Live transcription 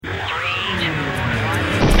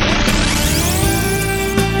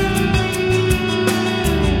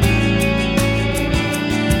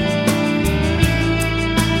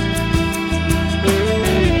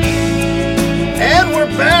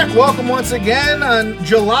back. Welcome once again on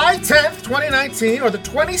July 10th, 2019, or the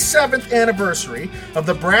 27th anniversary of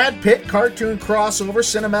the Brad Pitt cartoon crossover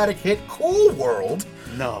cinematic hit Cool World.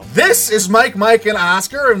 No. This is Mike, and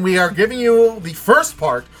Oscar, and we are giving you the first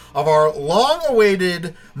part of our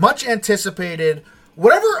long-awaited, much-anticipated,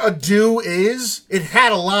 whatever ado is, it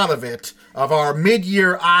had a lot of it, of our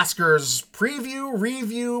mid-year Oscars preview,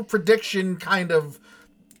 review, prediction kind of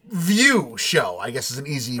view show, I guess is an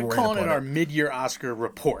easy way to put it. We're calling it our mid-year Oscar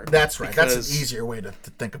report. That's right. That's an easier way to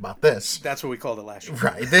think about this. That's what we called it last year.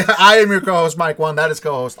 Right. I am your co-host, Mike One. That is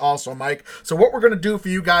co-host also Mike. So what we're going to do for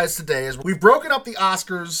you guys today is we've broken up the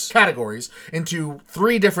Oscars categories into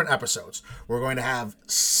 3 different episodes. We're going to have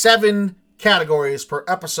 7 categories per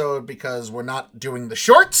episode because we're not doing the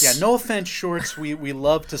shorts. Yeah, no offense, shorts. We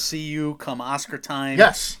love to see you come Oscar time.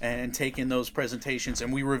 Yes. And take in those presentations.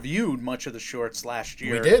 And we reviewed much of the shorts last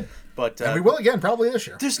year. We did. But and we will again probably this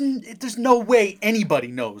year. There's no way anybody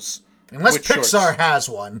knows. Unless Pixar shorts has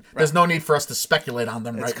one, there's no need for us to speculate on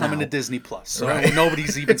them right now. It's coming to Disney Plus, so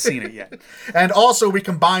nobody's even seen it yet. And also, we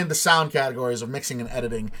combined the sound categories of mixing and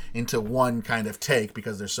editing into one kind of take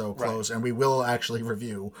because they're so close. Right. And we will actually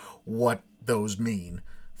review what those mean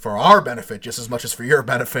for our benefit just as much as for your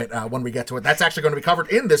benefit when we get to it. That's actually going to be covered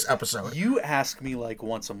in this episode. You ask me like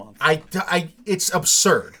once a month. It's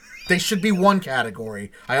absurd. They should be one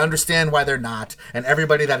category. I understand why they're not. And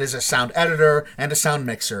everybody that is a sound editor and a sound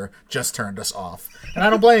mixer just turned us off. And I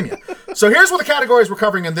don't blame you. So here's what the categories we're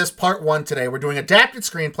covering in this part 1 today. We're doing adapted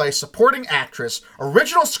screenplay, supporting actress,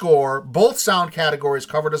 original score, both sound categories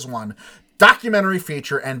covered as one, documentary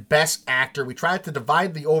feature, and best actor. We tried to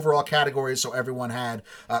divide the overall categories so everyone had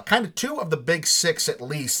kind of 2 of the big 6 at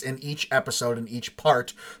least in each episode, in each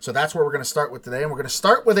part. So that's where we're going to start with today. And we're going to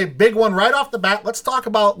start with a big one right off the bat. Let's talk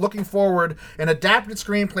about looking forward an adapted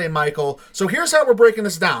screenplay, Michael. So here's how we're breaking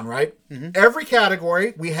this down, right? Mm-hmm. Every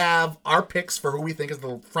category, we have our picks for who we think is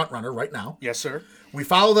the front runner right now. Yes, sir. We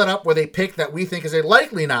follow that up with a pick that we think is a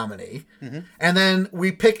likely nominee. Mm-hmm. And then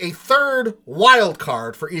we pick a third wild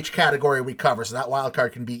card for each category we cover. So that wild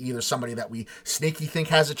card can be either somebody that we sneaky think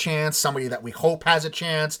has a chance, somebody that we hope has a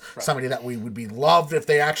chance, somebody that we would be loved if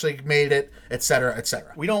they actually made it, et cetera, et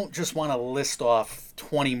cetera. We don't just want to list off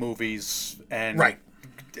 20 movies and right,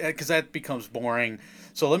 because that becomes boring.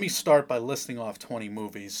 So let me start by listing off 20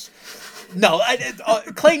 movies. No,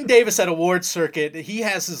 Clayton Davis at Awards Circuit, he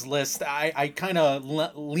has his list. I kind of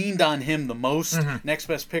leaned on him the most. Mm-hmm. Next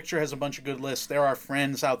Best Picture has a bunch of good lists. There are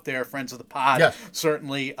friends out there, friends of the pod,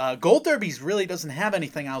 certainly. Gold Derbies really doesn't have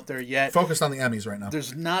anything out there yet. Focused on the Emmys right now.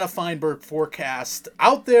 There's not a Feinberg forecast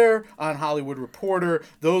out there on Hollywood Reporter.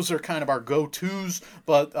 Those are kind of our go-tos,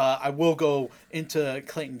 but I will go into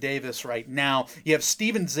Clayton Davis right now. You have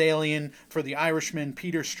Steven Zaillian for The Irishman,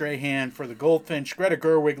 Peter Strahan for The Goldfinch, Greta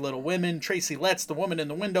Gerwig, Little Women, Tracy Letts, The Woman in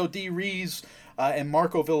the Window, Dee Rees, and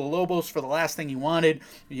Marco Villalobos for The Last Thing He Wanted.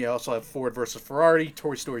 You also have Ford versus Ferrari,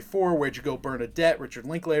 Toy Story 4, Where'd You Go, Bernadette, Richard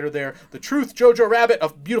Linklater there, The Truth, Jojo Rabbit, A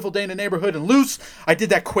Beautiful Day in the Neighborhood, and Loose. I did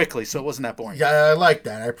that quickly, so it wasn't that boring. Yeah, I like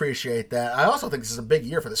that. I appreciate that. I also think this is a big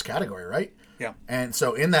year for this category, right? Yeah. And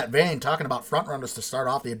so in that vein, talking about frontrunners to start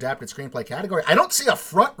off the adapted screenplay category, I don't see a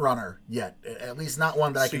frontrunner yet, at least not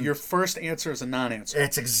one that I can... So your first answer is a non-answer.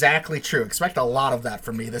 It's exactly true. Expect a lot of that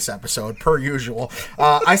from me this episode, per usual.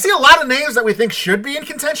 I see a lot of names that we think should be in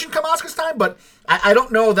contention come Oscars time, but I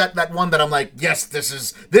don't know that one that I'm like, yes, this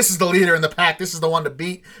is the leader in the pack. This is the one to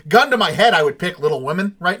beat. Gun to my head, I would pick Little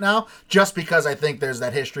Women right now, just because I think there's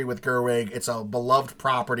that history with Gerwig. It's a beloved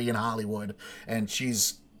property in Hollywood, and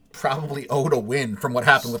she's probably owed a win from what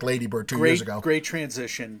happened with Lady Bird 2 years ago. Great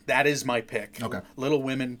transition. That is my pick. Okay. Little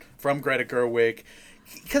Women from Greta Gerwig.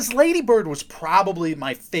 Because Lady Bird was probably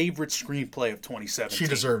my favorite screenplay of 2017. She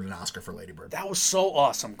deserved an Oscar for Lady Bird. That was so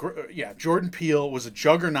awesome. Yeah, Jordan Peele was a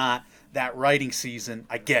juggernaut that writing season.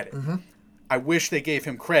 I get it. Mm-hmm. I wish they gave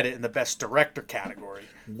him credit in the Best Director category.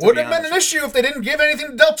 Wouldn't have been an issue if they didn't give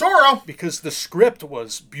anything to Del Toro. Because the script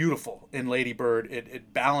was beautiful in Lady Bird.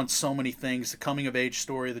 It balanced so many things. The coming-of-age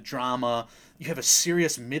story, the drama. You have a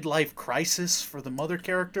serious midlife crisis for the mother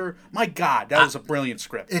character. My God, that was a brilliant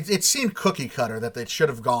script. It seemed cookie-cutter that they should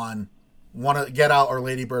have gone Get Out or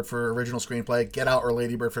Lady Bird for original screenplay, Get Out or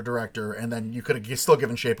Lady Bird for director, and then you could have still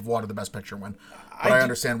given Shape of Water the Best Picture win. But I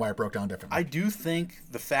understand why it broke down differently. I do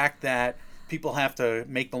think the fact that people have to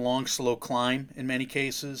make the long, slow climb in many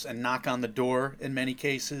cases and knock on the door in many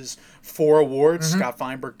cases for awards. Mm-hmm. Scott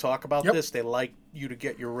Feinberg talked about this. They like you to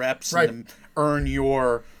get your reps and earn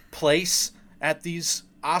your place at these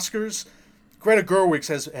Oscars. Greta Gerwig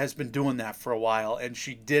has been doing that for a while, and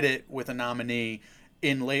she did it with a nominee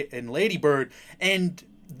in Lady Bird. And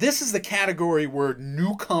this is the category where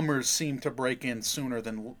newcomers seem to break in sooner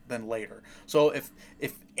than later. So if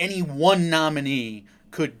any one nominee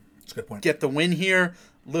could That's a good point. get the win here,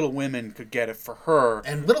 Little Women could get it for her.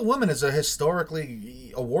 And Little Women is a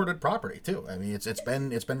historically awarded property too. I mean, it's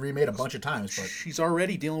been remade a bunch of times, but She's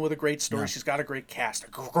already dealing with a great story. Yeah. She's got a great cast.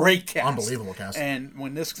 Unbelievable cast. And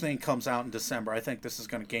when this thing comes out in December, I think this is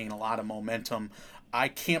going to gain a lot of momentum. I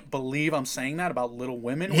can't believe I'm saying that about Little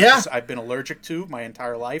Women, which I've been allergic to my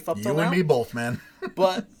entire life up till now. You and me both, man.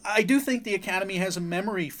 But I do think the Academy has a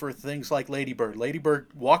memory for things like Lady Bird. Lady Bird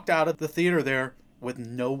walked out of the theater there with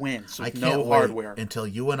no wins, with no hardware. Until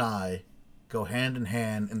you and I go hand in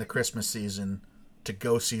hand in the Christmas season to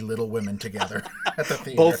go see Little Women together at the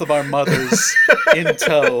theater. Both of our mothers in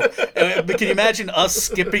tow. Can you imagine us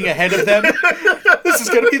skipping ahead of them? This is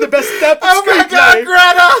going to be the best adapted screenplay. Oh my God,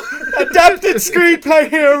 Greta! Adapted screenplay,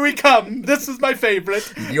 here we come. This is my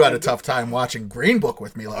favorite. You had a tough time watching Green Book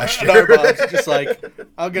with me last year. Our mom's just like,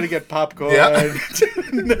 I'm going to get popcorn. Yeah.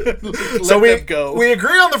 So we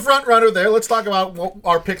agree on the front runner there. Let's talk about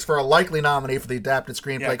our picks for a likely nominee for the adapted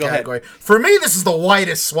screenplay category. Ahead. For me, this is the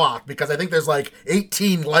widest swath because I think there's like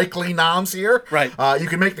 18 likely noms here. Right. You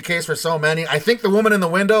can make the case for so many. I think The Woman in the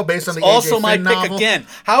Window, based on the also AJ my Finn pick novel. Again.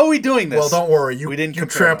 How are we doing this? Well, don't worry. You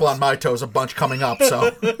trample on my toes a bunch coming up.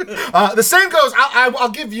 So the same goes. I'll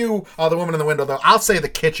give you The Woman in the Window, though. I'll say The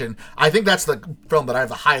Kitchen. I think that's the film that I have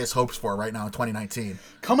the highest hopes for right now in 2019.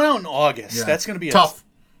 Coming out in August. Yeah. That's going to be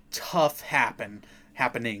tough happening.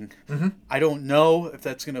 Mm-hmm. I don't know if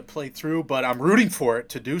that's going to play through, but I'm rooting for it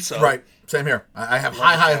to do so. Right. Same here. I have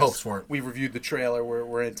high hopes for it. We reviewed the trailer.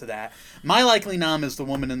 We're into that. My likely nom is The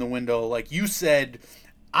Woman in the Window. Like you said,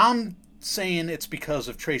 I'm saying it's because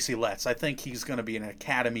of Tracy Letts. I think he's going to be an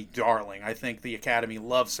Academy darling. I think the Academy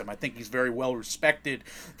loves him. I think he's very well respected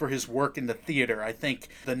for his work in the theater. I think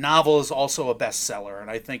the novel is also a bestseller, and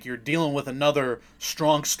I think you're dealing with another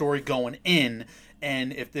strong story going in.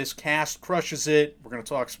 And if this cast crushes it, we're going to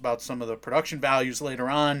talk about some of the production values later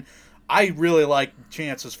on. I really like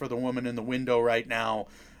chances for The Woman in the Window right now.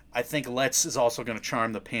 I think Letts is also going to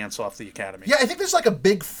charm the pants off the Academy. Yeah, I think there's like a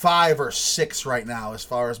big 5 or 6 right now as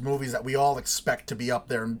far as movies that we all expect to be up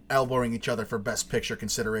there and elbowing each other for Best Picture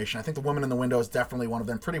consideration. I think The Woman in the Window is definitely one of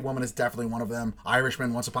them. Pretty Woman is definitely one of them.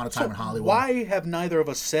 Irishman, Once Upon a Time in Hollywood. Why have neither of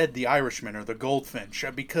us said The Irishman or The Goldfinch?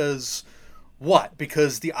 Because... what?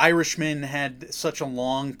 Because The Irishman had such a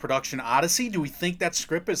long production odyssey? Do we think that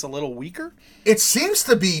script is a little weaker? It seems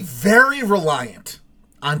to be very reliant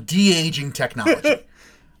on de-aging technology.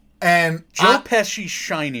 And Joe Pesci's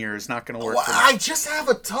shinier is not going to work for me. I just have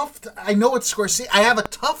a I know it's Scorsese. I have a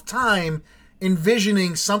tough time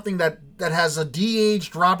envisioning something that has a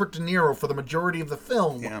de-aged Robert De Niro for the majority of the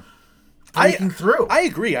film. Yeah. Breaking through. I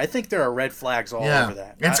agree. I think there are red flags all over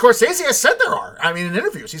that. And Scorsese has said there are. I mean, in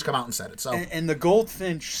interviews, he's come out and said it. So, and the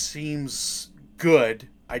Goldfinch seems good.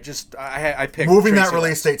 I picked moving Tracy that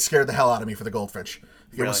release date scared the hell out of me for the Goldfinch.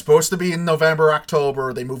 It was supposed to be in November,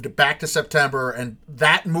 October. They moved it back to September, and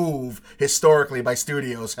that move, historically, by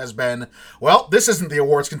studios has been, well, this isn't the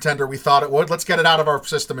awards contender we thought it would. Let's get it out of our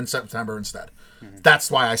system in September instead. Mm-hmm.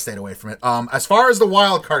 That's why I stayed away from it. As far as the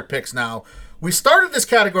wild card picks now, we started this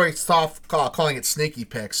category off calling it sneaky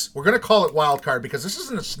picks. We're going to call it wild card because this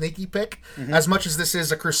isn't a sneaky pick as much as this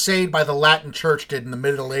is a crusade by the Latin Church did in the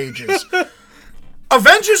Middle Ages.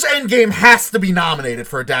 Avengers Endgame has to be nominated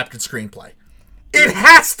for adapted screenplay. It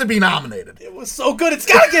has to be nominated. It was so good. It's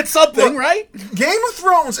got to get something, right? Game of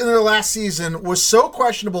Thrones in their last season was so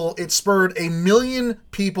questionable, it spurred 1 million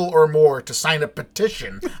people or more to sign a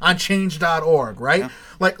petition on change.org, right? Yeah.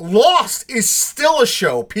 Like, Lost is still a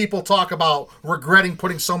show people talk about regretting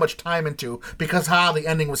putting so much time into because how the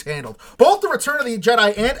ending was handled. Both The Return of the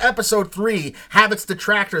Jedi and Episode 3 have its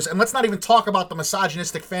detractors, and let's not even talk about the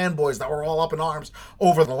misogynistic fanboys that were all up in arms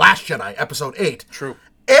over The Last Jedi, Episode 8. True.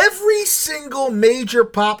 Every single major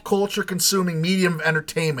pop culture consuming medium of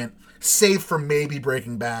entertainment, save for maybe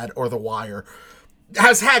Breaking Bad or The Wire,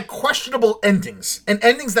 has had questionable endings, and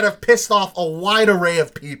endings that have pissed off a wide array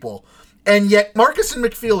of people. And yet Marcus and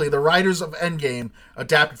McFeely, the writers of Endgame,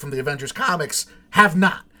 adapted from the Avengers comics, have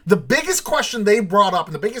not. The biggest question they brought up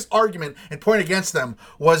and the biggest argument and point against them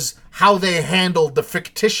was how they handled the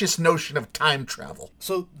fictitious notion of time travel.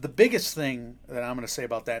 So the biggest thing that I'm going to say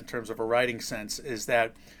about that in terms of a writing sense is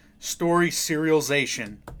that story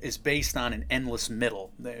serialization is based on an endless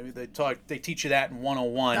middle. They teach you that in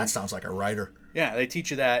 101. That sounds like a writer. Yeah, they teach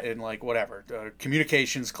you that in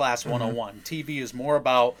communications class 101. TV is more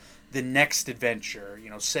about the next adventure,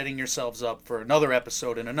 setting yourselves up for another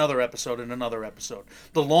episode and another episode and another episode.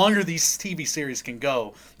 The longer these TV series can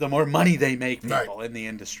go, the more money they make people in the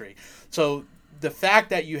industry. So the fact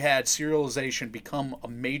that you had serialization become a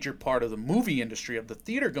major part of the movie industry, of the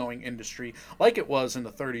theater-going industry, like it was in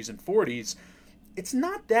the 30s and 40s, it's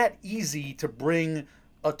not that easy to bring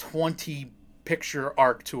a 20-picture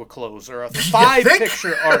arc to a close, or a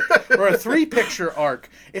 5-picture arc, or a 3-picture arc.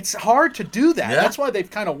 It's hard to do that. Yeah. That's why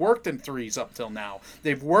they've kind of worked in threes up till now.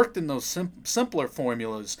 They've worked in those simpler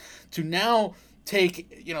formulas to now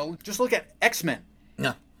take, just look at X-Men.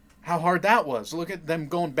 Yeah. How hard that was. Look at them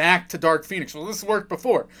going back to Dark Phoenix. Well, this worked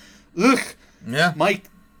before. Ugh. Yeah. Mike,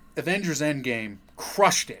 Avengers Endgame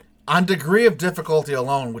crushed it. On degree of difficulty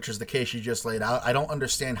alone, which is the case you just laid out, I don't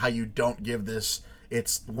understand how you don't give this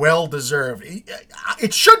its well-deserved.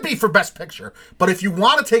 It should be for Best Picture, but if you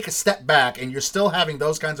want to take a step back and you're still having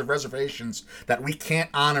those kinds of reservations that we can't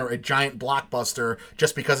honor a giant blockbuster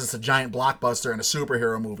just because it's a giant blockbuster and a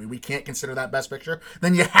superhero movie, we can't consider that Best Picture,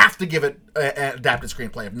 then you have to give it an adapted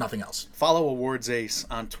screenplay, if nothing else. Follow Awards Ace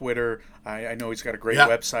on Twitter. I know he's got a great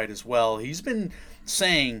website as well. He's been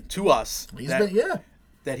saying to us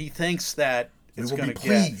that he thinks that we will be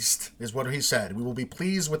pleased, is what he said. We will be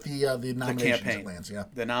pleased with the nominations it lands. Yeah,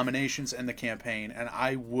 the nominations and the campaign, and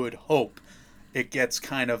I would hope it gets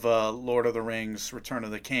kind of a Lord of the Rings, Return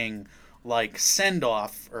of the King like send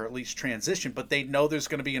off, or at least transition. But they know there's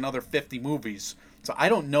going to be another 50 movies, so I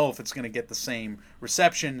don't know if it's going to get the same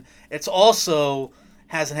reception. It's also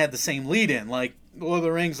hasn't had the same lead in. Like Lord of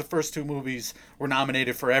the Rings, the first 2 movies were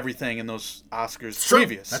nominated for everything in those Oscars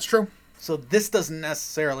previous. That's true. So this doesn't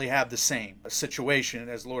necessarily have the same situation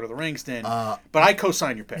as Lord of the Rings did, but I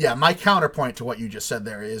co-sign your pick. Yeah, my counterpoint to what you just said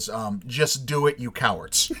there is just do it, you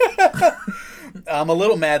cowards. I'm a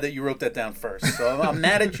little mad that you wrote that down first. So I'm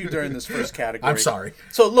mad at you during this first category. I'm sorry.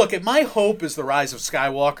 So look, my hope is The Rise of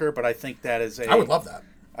Skywalker, but I think that is I would love that.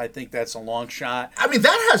 I think that's a long shot. I mean,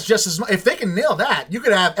 that has just as much. If they can nail that, you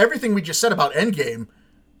could have everything we just said about Endgame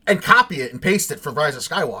and copy it and paste it for Rise of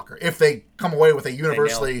Skywalker if they come away with a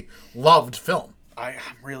universally loved film. I'm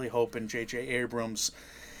really hoping J.J. Abrams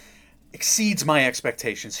exceeds my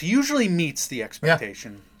expectations. He usually meets the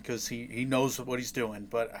expectation because he knows what he's doing,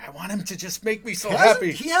 but I want him to just make me so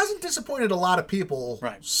happy. He hasn't disappointed a lot of people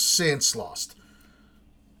since Lost.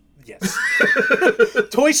 Yes.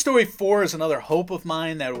 Toy Story 4 is another hope of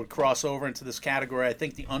mine that would cross over into this category. I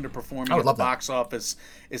think the underperforming of the box office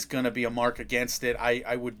is going to be a mark against it.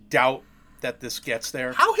 I would doubt that this gets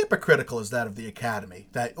there. How hypocritical is that of the Academy?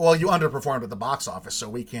 That, well, you underperformed at the box office, so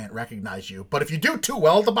we can't recognize you. But if you do too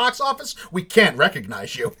well at the box office, we can't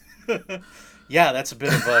recognize you. Yeah, that's a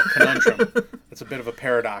bit of a conundrum. That's a bit of a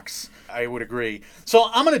paradox. I would agree. So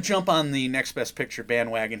I'm going to jump on the next Best Picture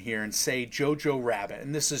bandwagon here and say Jojo Rabbit.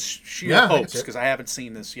 And this is sheer hopes because I haven't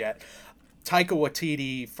seen this yet. Taika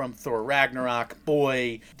Waititi from Thor Ragnarok,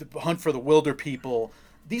 Boy, The Hunt for the Wilder People.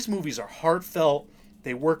 These movies are heartfelt.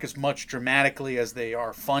 They work as much dramatically as they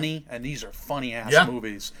are funny. And these are funny-ass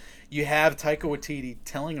movies. You have Taika Waititi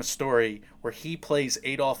telling a story where he plays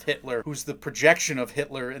Adolf Hitler, who's the projection of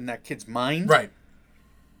Hitler in that kid's mind. Right.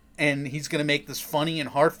 And he's going to make this funny and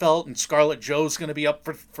heartfelt, and Scarlett Jo's going to be up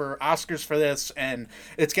for Oscars for this, and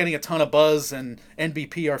it's getting a ton of buzz, and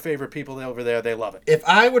NBP, our favorite people over there, they love it. If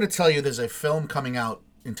I were to tell you there's a film coming out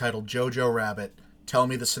entitled Jojo Rabbit, tell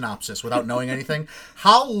me the synopsis without knowing anything,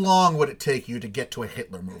 how long would it take you to get to a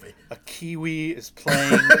Hitler movie? A Kiwi is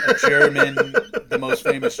playing a German, the most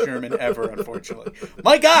famous German ever, unfortunately.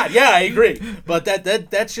 My God, yeah, I agree. But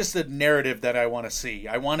that's just the narrative that I want to see.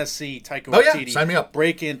 I want to see Taika Waititi sign me up.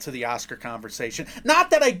 Break into the Oscar conversation.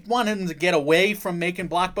 Not that I want him to get away from making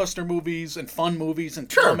blockbuster movies and fun movies and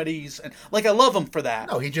comedies. And I love him for that.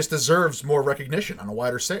 No, he just deserves more recognition on a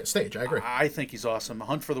wider stage. I agree. I think he's awesome.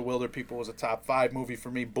 Hunt for the Wilder People was a top 5 movie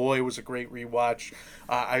for me. Boy was a great rewatch.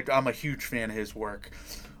 I'm a huge fan of his work.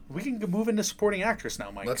 We can move into supporting actress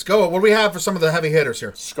now, Mike. Let's go. What do we have for some of the heavy hitters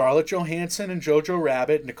here? Scarlett Johansson in Jojo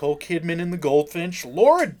Rabbit, Nicole Kidman in The Goldfinch.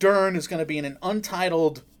 Laura Dern is going to be in an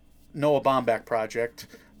untitled Noah Baumbach project.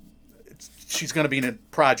 She's going to be in a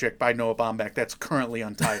project by Noah Baumbach that's currently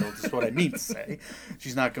untitled, is what I mean to say.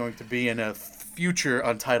 She's not going to be in a future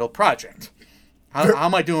untitled project. How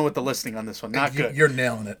am I doing with the listing on this one? Not good. You're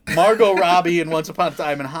nailing it. Margot Robbie in Once Upon a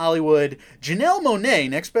Time in Hollywood. Janelle Monáe.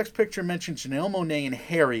 Next Best Picture mentioned Janelle Monáe in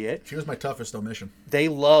Harriet. She was my toughest omission. They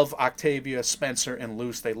love Octavia Spencer and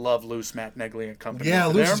Luce. They love Luce, Matt Negley and company. Yeah,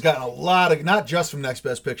 Luce has gotten a lot of, not just from Next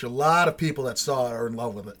Best Picture, a lot of people that saw it are in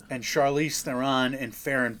love with it. And Charlize Theron in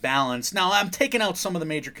Fair and Balanced. Now, I'm taking out some of the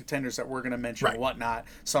major contenders that we're going to mention and whatnot.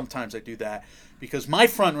 Sometimes I do that. Because my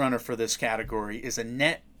front runner for this category is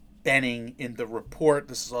Annette Bening in The Report.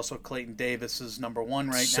 This is also Clayton Davis's number 1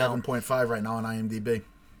 right now. 7.5 right now on IMDb.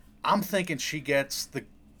 I'm thinking she gets the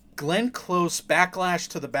Glenn Close, backlash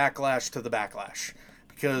to the backlash to the backlash.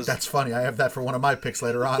 Because That's funny. I have that for one of my picks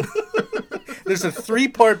later on. there's a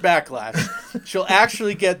 3-part backlash. She'll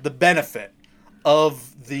actually get the benefit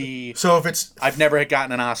of the... So if it's... I've never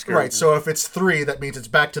gotten an Oscar. Right, so if it's 3, that means it's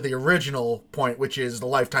back to the original point, which is the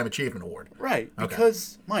Lifetime Achievement Award. Right,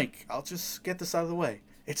 because, Mike, I'll just get this out of the way.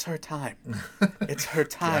 It's her time. It's her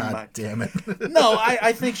time, God Mike. damn it. No,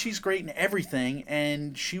 I think she's great in everything,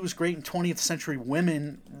 and she was great in 20th Century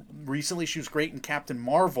Women. Recently, she was great in Captain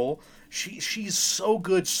Marvel. She's so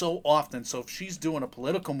good so often, so if she's doing a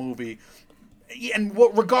political movie... And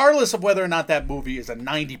regardless of whether or not that movie is a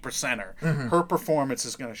 90%er, her performance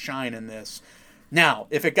is going to shine in this. Now,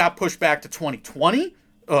 if it got pushed back to 2020,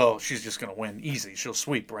 oh, she's just going to win easy. She'll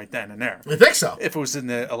sweep right then and there. You think so? If it was in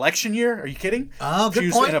the election year, are you kidding? Oh, good She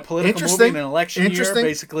was point. in a political movie in an election year,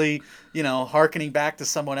 basically, hearkening back to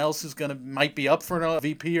someone else who's might be up for a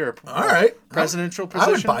VP or All right. presidential position.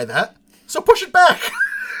 I would buy that. So push it back.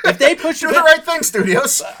 If they push Do it the back, right thing,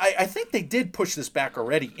 studios. I think they did push this back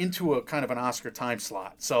already into a kind of an Oscar time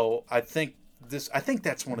slot. So I think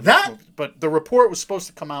that's one of these movies. But the report was supposed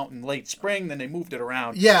to come out in late spring, then they moved it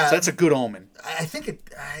around. Yeah. So that's a good omen. I think it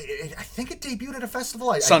debuted at a festival.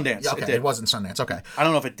 Sundance. Okay, It did. it wasn't Sundance. Okay. I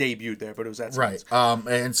don't know if it debuted there, but it was at Sundance. Right.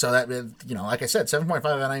 And so that, like I said, 7.5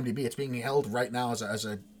 on IMDb. It's being held right now as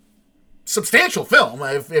a substantial film,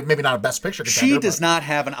 if maybe not a Best Picture contender. She does not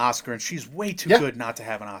have an Oscar, and she's way too good not to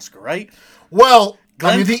have an Oscar, right? Well,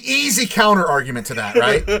 Glenn... I mean, the easy counter argument to that,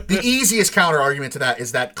 right? The easiest counter argument to that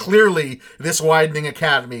is that clearly this widening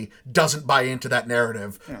academy doesn't buy into that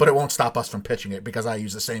narrative, but it won't stop us from pitching it because I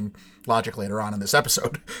use the same logic later on in this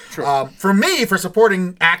episode. True. For me, for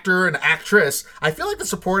supporting actor and actress, I feel like the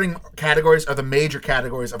supporting categories are the major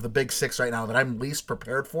categories of the big 6 right now that I'm least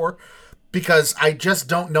prepared for. Because I just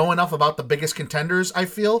don't know enough about the biggest contenders, I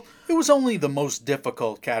feel. It was only the most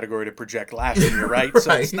difficult category to project last year, right?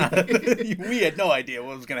 So it's not, we had no idea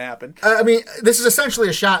what was going to happen. I mean, this is essentially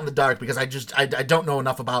a shot in the dark because I don't know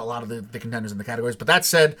enough about a lot of the contenders in the categories. But that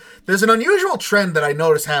said, there's an unusual trend that I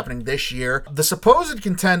noticed happening this year. The supposed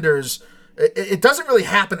contenders... It doesn't really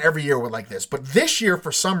happen every year with like this, but this year,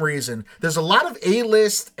 for some reason, there's a lot of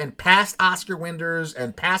A-list and past Oscar winners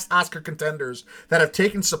and past Oscar contenders that have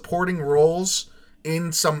taken supporting roles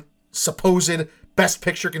in some supposed Best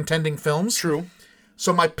Picture contending films. True.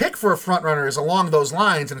 So my pick for a frontrunner is along those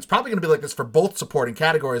lines, and it's probably going to be like this for both supporting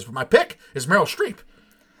categories, but my pick is Meryl Streep.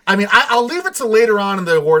 I mean, I'll leave it to later on in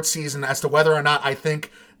the award season as to whether or not I think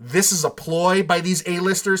this is a ploy by these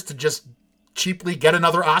A-listers to just cheaply get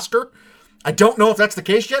another Oscar. I don't know if that's the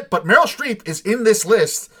case yet, but Meryl Streep is in this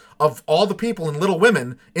list of all the people in Little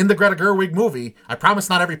Women in the Greta Gerwig movie. I promise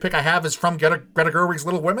not every pick I have is from Greta Gerwig's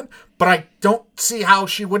Little Women, but I don't see how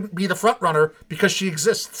she wouldn't be the frontrunner because she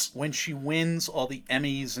exists. When she wins all the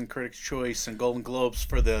Emmys and Critics' Choice and Golden Globes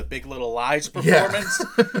for the Big Little Lies performance,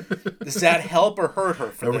 does that help or hurt her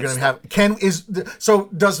for We're this? gonna have so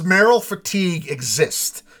does Meryl fatigue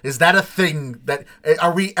exist? Is that a thing that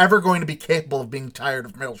are we ever going to be capable of being tired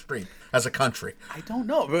of Meryl Streep as a country? I don't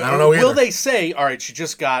know. I don't know either. Will they say, all right, she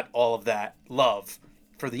just got all of that love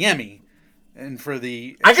for the Emmy and for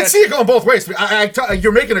the... I can see it going both ways.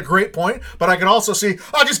 You're making a great point, but I can also see,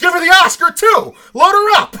 just give her the Oscar too. Load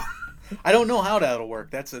her up. I don't know how that'll work.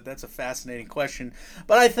 That's a fascinating question,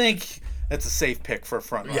 but I think that's a safe pick for a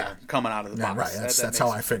frontrunner coming out of the box. Right. That's how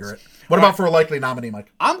I figure sense. it. What about for a likely nominee,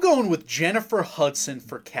 Mike? I'm going with Jennifer Hudson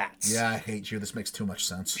for Cats. Yeah, I hate you. This makes too much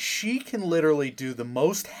sense. She can literally do the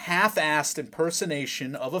most half-assed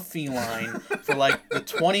impersonation of a feline for like the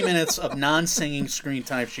 20 minutes of non-singing screen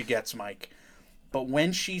time she gets, Mike. But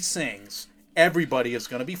when she sings, everybody is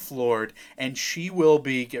going to be floored, and she will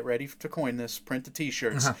be, get ready to coin this, print the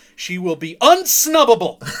t-shirts, she will be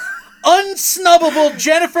unsnubbable. Unsnubbable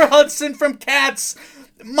Jennifer Hudson from Cats.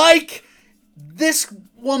 Mike, this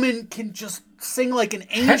woman can just sing like an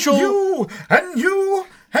angel. And you.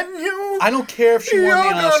 I don't care if she won the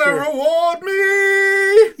Oscar. You're gonna reward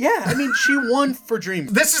me. Yeah, I mean, she won for Dream.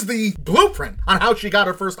 This is the blueprint on how she got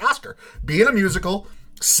her first Oscar. Be in a musical,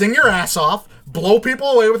 sing your ass off, blow people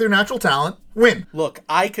away with your natural talent, win. Look,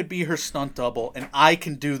 I could be her stunt double, and I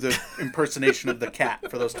can do the impersonation of the cat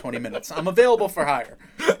for those 20 minutes. I'm available for hire.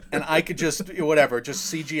 And I could just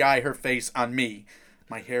CGI her face on me.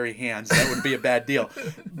 My hairy hands, that would be a bad deal.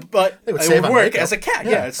 But it would work makeup. as a cat.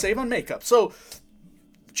 Yeah, it'd save on makeup. So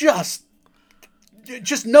just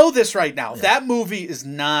know this right now. Yeah. That movie is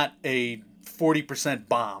not a 40%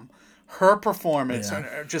 bomb. Her performance,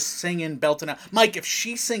 just singing, belting out. Mike, if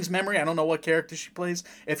she sings Memory, I don't know what character she plays.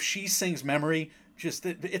 If she sings Memory,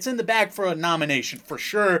 it's in the bag for a nomination for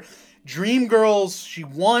sure. Dreamgirls, she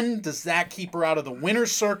won. Does that keep her out of the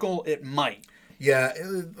winner's circle? It might. Yeah,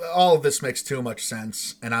 all of this makes too much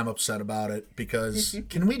sense, and I'm upset about it, because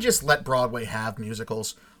can we just let Broadway have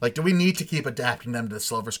musicals? Like, do we need to keep adapting them to the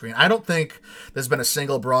silver screen? I don't think there's been a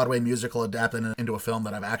single Broadway musical adapted into a film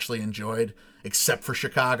that I've actually enjoyed, except for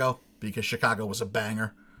Chicago, because Chicago was a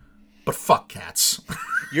banger. But fuck Cats.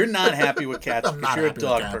 You're not happy with Cats I'm because not you're a happy with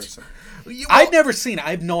dog Cats. person. Well, I've never seen it. I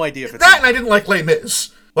have no idea if it's that, and I didn't like Les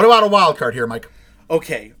Mis. What about a wild card here, Mike?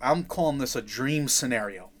 Okay, I'm calling this a dream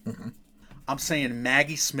scenario. I'm saying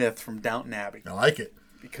Maggie Smith from Downton Abbey. I like it.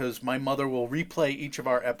 Because my mother will replay each of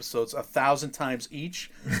our episodes 1,000 times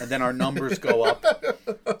each, and then our numbers go up.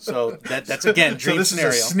 So that's again dream So this scenario.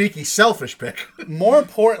 is a sneaky, selfish pick. More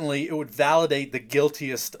importantly, it would validate the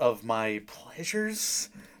guiltiest of my pleasures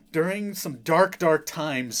during some dark, dark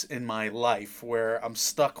times in my life where I'm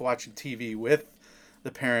stuck watching TV with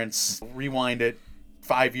the parents. Rewind it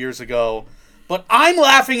 5 years ago. But I'm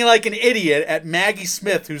laughing like an idiot at Maggie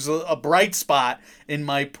Smith, who's a bright spot in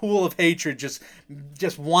my pool of hatred, just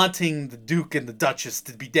wanting the Duke and the Duchess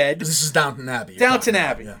to be dead. This is Downton Abbey. Downton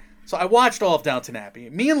Abbey. Yeah. So I watched all of Downton Abbey.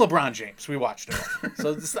 Me and LeBron James, we watched it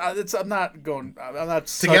all. So I'm not going. I'm not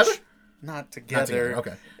Together? Not together.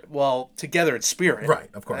 Okay. Well, together in spirit. Right,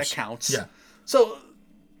 of course. That counts. Yeah. So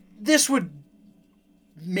this would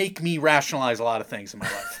make me rationalize a lot of things in my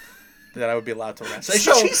life that I would be allowed to rationalize.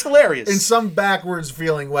 So, She's hilarious. In some backwards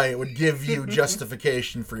feeling way, it would give you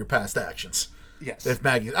justification for your past actions. Yes. If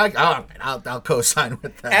Maggie, I'll co-sign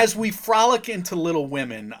with that. As we frolic into Little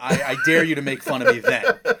Women, I dare you to make fun of me then.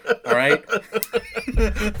 All right?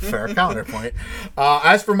 Fair counterpoint.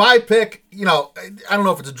 As for my pick, I don't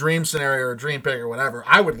know if it's a dream scenario or a dream pick or whatever.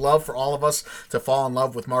 I would love for all of us to fall in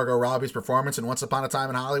love with Margot Robbie's performance in Once Upon a Time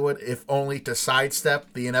in Hollywood, if only to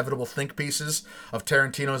sidestep the inevitable think pieces of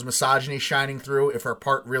Tarantino's misogyny shining through if her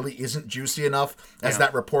part really isn't juicy enough, as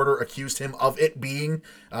that reporter accused him of it being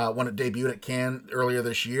when it debuted at Cannes earlier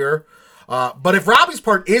this year. But if Robbie's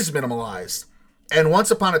part is minimalized, and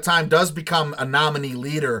Once Upon a Time does become a nominee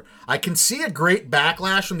leader, I can see a great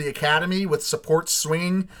backlash from the Academy with support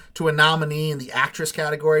swinging to a nominee in the actress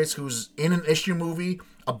categories who's in an issue movie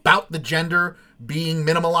about the gender being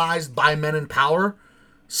minimalized by men in power.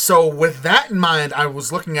 So with that in mind, I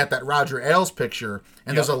was looking at that Roger Ailes picture,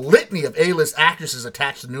 and there's a litany of A-list actresses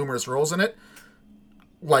attached to numerous roles in it,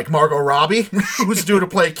 like Margot Robbie, who's due to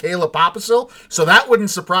play Kayla Papasil. So that wouldn't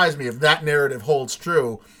surprise me if that narrative holds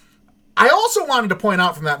true. I also wanted to point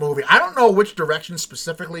out from that movie, I don't know which direction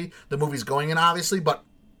specifically the movie's going in, obviously, but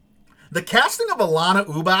the casting of Alana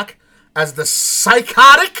Ubach as the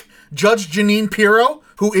psychotic Judge Janine Pirro,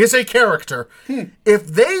 who is a character, if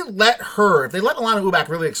they let Alana Ubach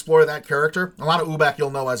really explore that character, Alana Ubach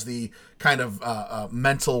you'll know as the kind of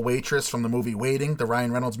mental waitress from the movie Waiting, the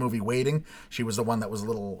Ryan Reynolds movie Waiting. She was the one that was a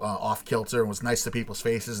little off-kilter and was nice to people's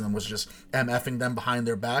faces and was just MFing them behind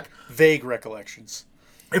their back. Vague recollections.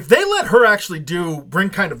 If they let her actually bring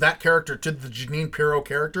kind of that character to the Janine Pirro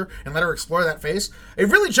character and let her explore that face, it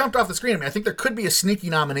really jumped off the screen. I mean, I think there could be a sneaky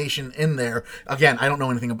nomination in there. Again, I don't know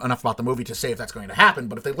anything enough about the movie to say if that's going to happen,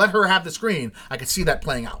 but if they let her have the screen, I could see that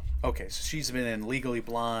playing out. Okay, so she's been in Legally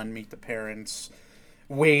Blonde, Meet the Parents,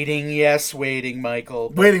 Waiting,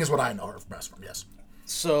 Michael. Waiting is what I know her best from, yes.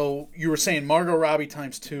 So you were saying Margot Robbie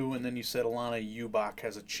times 2, and then you said Alana Ubach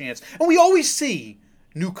has a chance. And we always see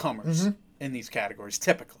newcomers in these categories,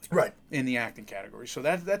 typically. Right. In the acting category. So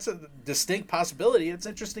that's a distinct possibility. It's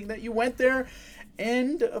interesting that you went there.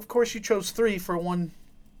 And, of course, you chose 3 for one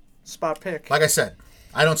spot pick. Like I said,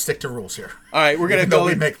 I don't stick to rules here. All right, we're going to go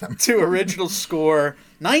we make them. to original score.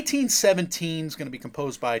 1917 is going to be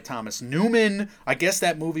composed by Thomas Newman. I guess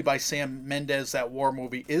that movie by Sam Mendes, that war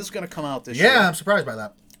movie, is going to come out this year. Yeah, I'm surprised by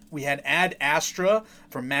that. We had Ad Astra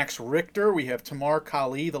from Max Richter. We have Tamar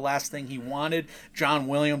Kali, The Last Thing He Wanted. John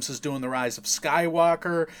Williams is doing The Rise of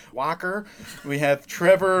Skywalker. We have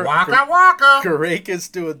Trevor Waka.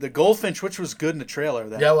 Karakis doing The Goldfinch, which was good in the trailer.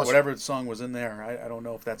 Yeah, it was. Whatever song was in there. I don't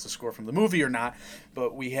know if that's a score from the movie or not.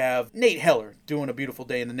 But we have Nate Heller doing A Beautiful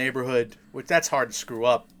Day in the Neighborhood, which that's hard to screw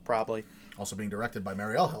up, probably. Also being directed by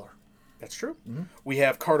Marielle Heller. That's true. Mm-hmm. We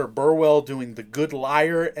have Carter Burwell doing The Good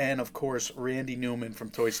Liar, and of course Randy Newman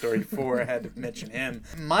from Toy Story 4. I had to mention him.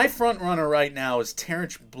 My front runner right now is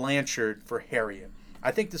Terrence Blanchard for Harriet.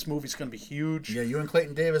 I think this movie's going to be huge. Yeah, you and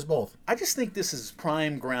Clayton Davis both. I just think this is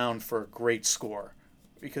prime ground for a great score,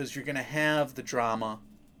 because you're going to have the drama,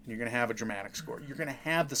 and you're going to have a dramatic score. You're going to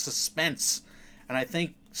have the suspense, and I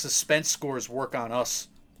think suspense scores work on us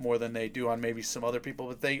more than they do on maybe some other people,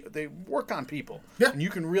 but they work on people. Yeah. And you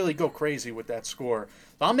can really go crazy with that score.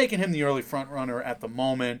 So I'm making him the early front runner at the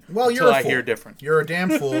moment Well, until you're a I fool. hear different. You're a damn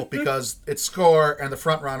fool because it's score and the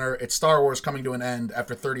front runner. It's Star Wars coming to an end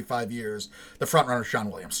after 35 years. The front runner is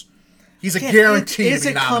Sean Williams. He's a guarantee Is to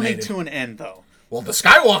be it coming nominated. to an end, though? Well, the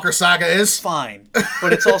Skywalker saga is. Fine.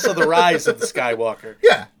 But it's also the rise of the Skywalker.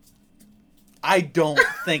 Yeah. I don't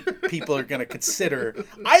think people are going to consider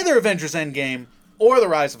either Avengers Endgame or The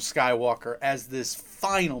Rise of Skywalker as this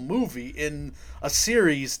final movie in a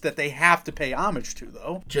series that they have to pay homage to,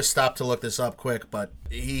 though. Just stopped to look this up quick, but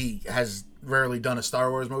he has rarely done a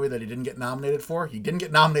Star Wars movie that he didn't get nominated for. He didn't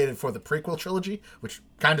get nominated for the prequel trilogy, which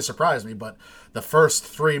kind of surprised me, but the first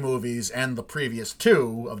 3 movies and the previous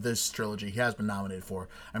 2 of this trilogy he has been nominated for.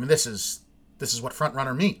 I mean, this is what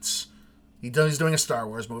frontrunner means. He's doing a Star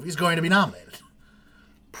Wars movie. He's going to be nominated.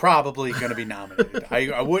 Probably going to be nominated.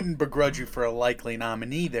 I wouldn't begrudge you for a likely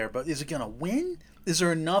nominee there, but is it going to win? Is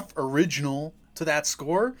there enough original to that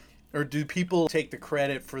score? Or do people take the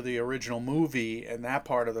credit for the original movie and that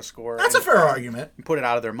part of the score That's a fair argument. and put it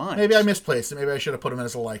out of their minds? Maybe I misplaced it. Maybe I should have put him in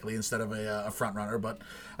as a likely instead of a frontrunner, but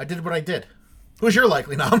I did what I did. Who's your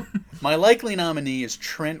likely nom? My likely nominee is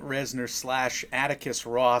Trent Reznor / Atticus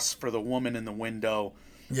Ross for The Woman in the Window.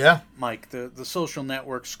 Yeah. Mike, the Social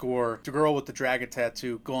Network score, The Girl with the Dragon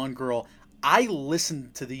Tattoo, Gone Girl. I listen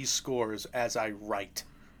to these scores as I write.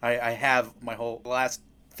 I have my whole last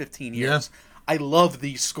 15 years. Yeah. I love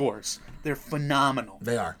these scores. They're phenomenal.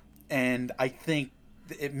 They are. And I think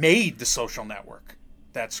it made The Social Network,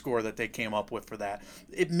 that score that they came up with for that.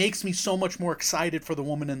 It makes me so much more excited for The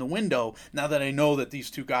Woman in the Window now that I know that these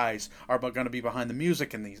two guys are going to be behind the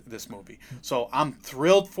music in this movie. So I'm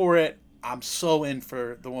thrilled for it. I'm so in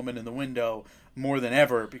for The Woman in the Window more than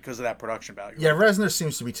ever because of that production value. Yeah, Reznor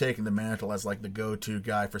seems to be taking the mantle as like the go-to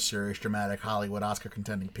guy for serious, dramatic Hollywood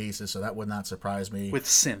Oscar-contending pieces, so that would not surprise me. With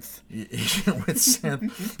synth. With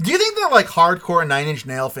synth. Do you think that like hardcore Nine Inch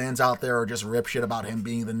Nail fans out there are just rip shit about him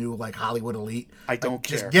being the new like Hollywood elite? I don't Like,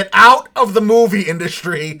 care. Just get out of the movie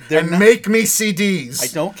industry and make me CDs.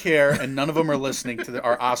 I don't care, and none of them are listening to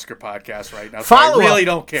our Oscar podcast right now, so I really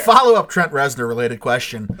don't care. Follow up Trent Reznor related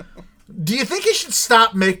question. Do you think he should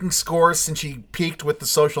stop making scores since he peaked with The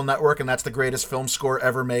Social Network and that's the greatest film score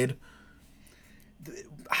ever made?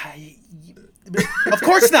 Of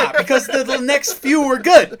course not, because the next few were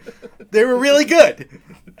good. They were really good,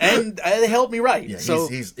 and they helped me write. Yeah, so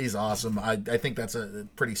he's awesome. I think that's a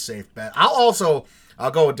pretty safe bet. I'll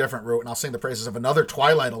go a different route, and I'll sing the praises of another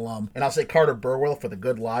Twilight alum, and I'll say Carter Burwell for The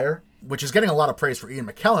Good Liar, which is getting a lot of praise for Ian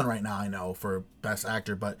McKellen right now, I know, for Best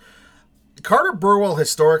Actor, but Carter Burwell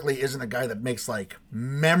historically isn't a guy that makes, like,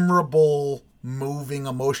 memorable,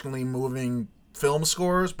 emotionally moving film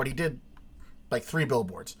scores, but he did, like, 3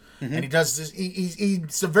 Billboards. Mm-hmm. And he does this,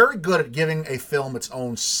 he's very good at giving a film its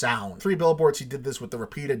own sound. 3 Billboards, he did this with the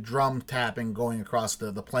repeated drum tapping going across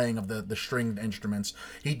the playing of the stringed instruments.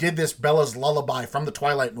 He did this Bella's Lullaby from the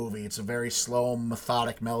Twilight movie. It's a very slow,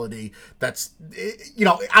 methodic melody that's,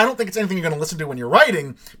 I don't think it's anything you're going to listen to when you're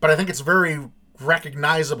writing, but I think it's very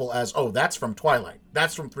recognizable as, oh, that's from Twilight.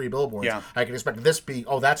 That's from 3 Billboards. Yeah. I could expect this be,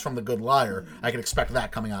 oh, that's from The Good Liar. I could expect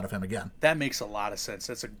that coming out of him again. that makes a lot of sense.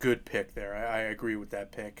 That's a good pick there. I agree with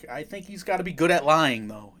that pick. I think he's got to be good at lying,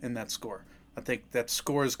 though, in that score. I think that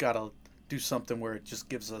score's got to do something where it just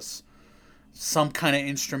gives us some kind of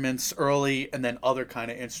instruments early and then other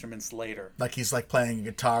kind of instruments later. Like he's like playing a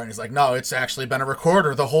guitar and he's like, no, it's actually been a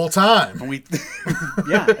recorder the whole time. And we,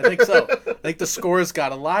 yeah, I think so. I think the score's got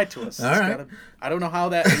to lie to us. All right. I don't know how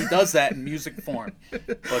he does that in music form,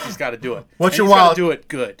 but he's got to do it. What's And your he's gotta wild- do it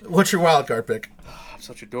good. What's your wild card pick? I'm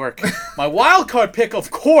such a dork. My wild card pick,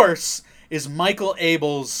 of course, is Michael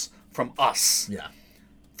Abels from Us. Yeah.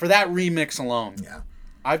 For that remix alone. Yeah.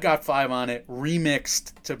 I've got 5 on it,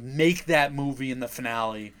 remixed to make that movie in the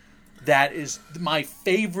finale. That is my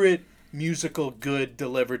favorite musical good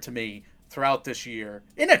delivered to me throughout this year.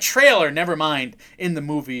 In a trailer, never mind in the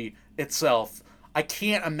movie itself. I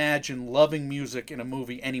can't imagine loving music in a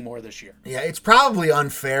movie anymore this year. Yeah, it's probably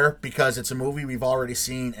unfair because it's a movie we've already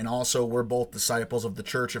seen, and also we're both disciples of the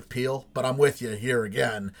Church of Peel, but I'm with you here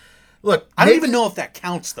again. Look, I don't even know if that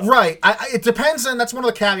counts, though. Right. It depends, and that's one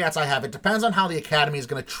of the caveats I have. It depends on how the Academy is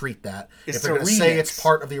going to treat that. It's if they're a going to say remix. it's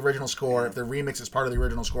part of the original score, if the remix is part of the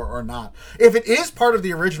original score or not. If it is part of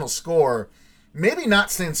the original score, maybe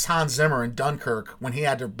not since Hans Zimmer in Dunkirk, when he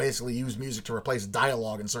had to basically use music to replace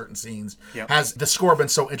dialogue in certain scenes, has the score been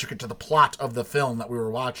so intricate to the plot of the film that we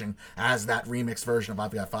were watching as that remixed version of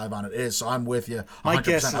I've Got Five on It is. So I'm with you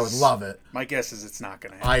 100%. I would love it. My guess is it's not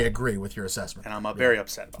going to happen. I agree with your assessment. And I'm very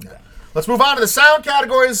upset about that. Let's move on to the sound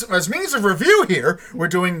categories. As means of review here, we're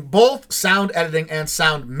doing both sound editing and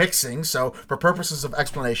sound mixing. So for purposes of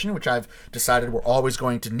explanation, which I've decided we're always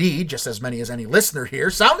going to need, just as many as any listener here,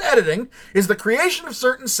 sound editing is the creation of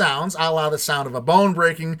certain sounds, a la the sound of a bone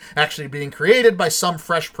breaking actually being created by some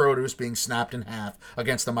fresh produce being snapped in half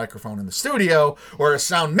against the microphone in the studio, or a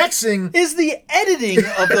sound mixing is the editing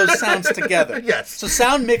of those sounds together. Yes. So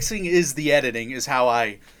sound mixing is the editing, is how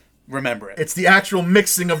I remember it. It's the actual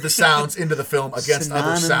mixing of the sounds into the film against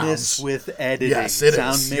other sounds. Synonymous with editing. Yes, it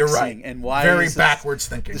sound is. Mixing. You're right. And why very is backwards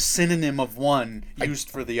thinking. The synonym of one used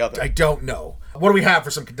for the other. I don't know. What do we have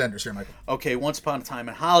for some contenders here, Michael? Okay, Once Upon a Time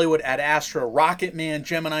in Hollywood, Ad Astra, Rocket Man,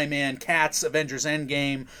 Gemini Man, Cats, Avengers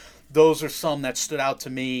Endgame. Those are some that stood out to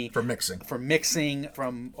me. For mixing.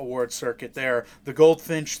 From award circuit there. The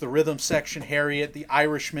Goldfinch, the Rhythm Section, Harriet, The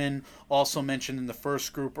Irishman, also mentioned in the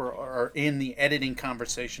first group, are in the editing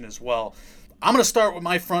conversation as well. I'm going to start with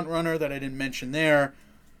my front runner that I didn't mention there.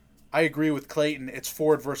 I agree with Clayton. It's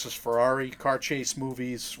Ford versus Ferrari, car chase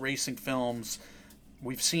movies, racing films.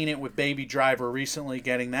 We've seen it with Baby Driver recently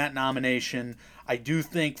getting that nomination. I do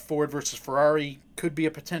think Ford versus Ferrari could be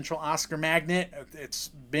a potential Oscar magnet. It's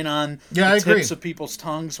been on the tips of people's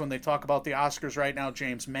tongues when they talk about the Oscars right now.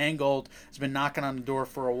 James Mangold has been knocking on the door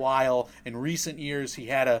for a while. In recent years, he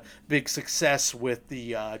had a big success with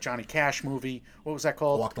the Johnny Cash movie. What was that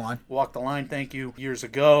called? Walk the Line. Walk the Line, thank you. Years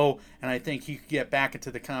ago. And I think he could get back into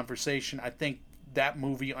the conversation. I think that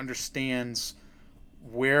movie understands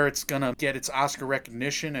where it's going to get its Oscar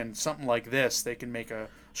recognition, and something like this, they can make a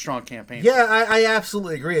strong campaign. Yeah, I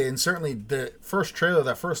absolutely agree. And certainly the first trailer,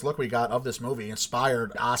 that first look we got of this movie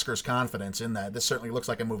inspired Oscar's confidence in that. This certainly looks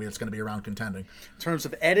like a movie that's going to be around contending. In terms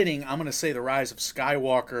of editing, I'm going to say The Rise of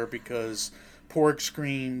Skywalker, because porg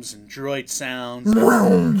screams and droid sounds, beeps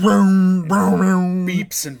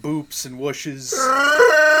and boops and whooshes,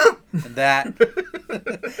 and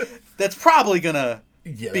that's probably going to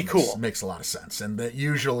be cool. Makes a lot of sense. And that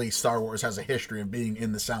usually Star Wars has a history of being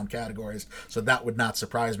in the sound categories, so that would not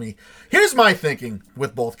surprise me. Here's my thinking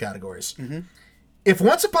with both categories. Mm-hmm. If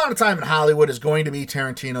Once Upon a Time in Hollywood is going to be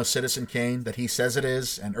Tarantino's Citizen Kane, that he says it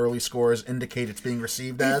is, and early scores indicate it's being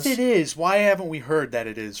received as... If it is, why haven't we heard that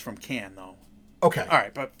it is from Cannes, though? Okay. All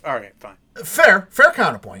right, fine. Fair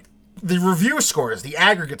counterpoint. The review scores, the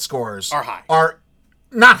aggregate scores... Are high. Are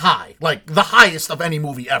not high. Like, the highest of any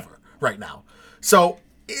movie ever right now. So,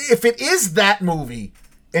 if it is that movie,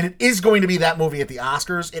 and it is going to be that movie at the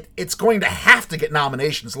Oscars, it's going to have to get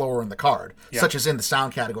nominations lower in the card, such as in the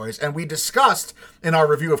sound categories. And we discussed in our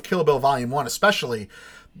review of Kill Bill Volume 1 especially,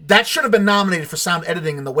 that should have been nominated for sound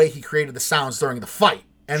editing in the way he created the sounds during the fight.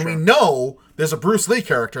 And we know there's a Bruce Lee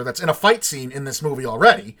character that's in a fight scene in this movie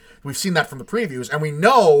already. We've seen that from the previews. And we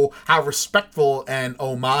know how respectful and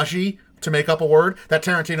homage-y, to make up a word, that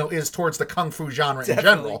Tarantino is towards the kung fu genre in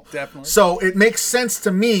general. Definitely. So it makes sense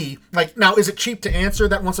to me. Like, now, is it cheap to answer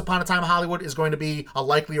that Once Upon a Time in Hollywood is going to be a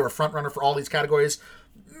likely or a front runner for all these categories?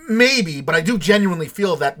 Maybe, but I do genuinely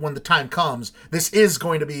feel that when the time comes, this is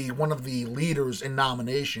going to be one of the leaders in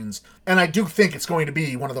nominations, and I do think it's going to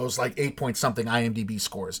be one of those like 8-point-something IMDb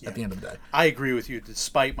scores at the end of the day. I agree with you,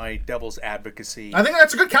 despite my devil's advocacy. I think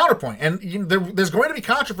that's a good counterpoint, and there's going to be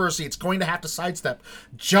controversy. It's going to have to sidestep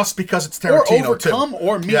just because it's Tarantino, or overcome, too.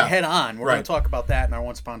 Or meet head on. We're going to talk about that in our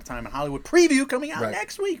Once Upon a Time in Hollywood preview coming out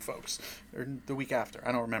next week, folks, or the week after.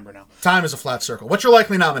 I don't remember now. Time is a flat circle. What's your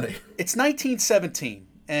likely nominee? It's 1917.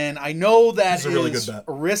 And I know that is a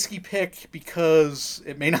risky pick because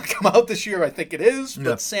it may not come out this year. I think it is.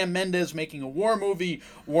 But Sam Mendes making a war movie.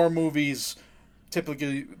 War movies,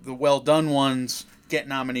 typically the well-done ones, get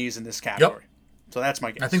nominees in this category. Yep. So that's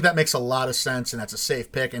my guess. I think that makes a lot of sense, and that's a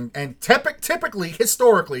safe pick. And typically,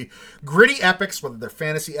 historically, gritty epics, whether they're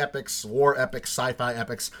fantasy epics, war epics, sci-fi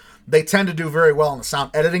epics, they tend to do very well in the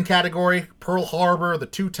sound editing category. Pearl Harbor, The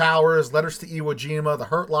Two Towers, Letters to Iwo Jima, The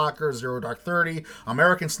Hurt Locker, Zero Dark 30,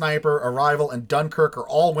 American Sniper, Arrival, and Dunkirk are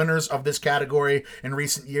all winners of this category in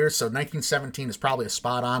recent years, so 1917 is probably a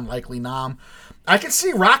spot-on, likely nom. I could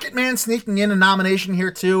see Rocket Man sneaking in a nomination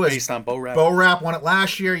here, too. Based on Bo Rap. Bo Rap won it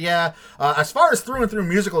last year, yeah. As far as through and through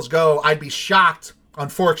musicals go, I'd be shocked,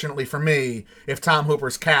 unfortunately for me, if Tom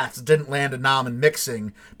Hooper's Cats didn't land a nom in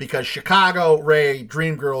mixing, because Chicago, Ray,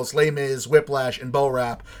 Dreamgirls, Les Mis, Whiplash, and Bo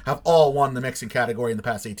Rap have all won the mixing category in the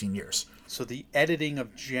past 18 years. So the editing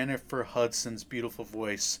of Jennifer Hudson's beautiful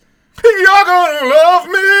voice. You're gonna love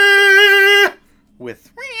me!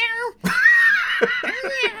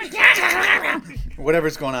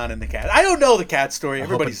 whatever's going on in the cat. I don't know the cat story. I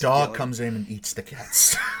Everybody's hope a dog dealing. comes in and eats the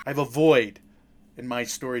cats. I have a void in my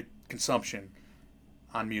story consumption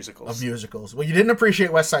on musicals. Of musicals. Well, you didn't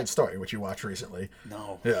appreciate West Side Story, which you watched recently.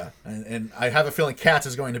 No. Yeah, and I have a feeling Cats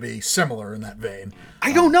is going to be similar in that vein.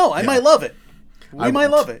 I don't know. I might love it. We might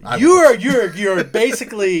won't. love it. I You're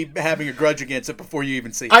basically having a grudge against it before you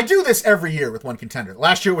even see it. I do this every year with one contender.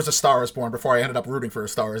 Last year was A Star Is Born before I ended up rooting for A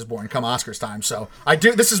Star Is Born come Oscars time. So I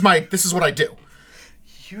do. This is what I do.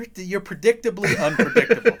 You're predictably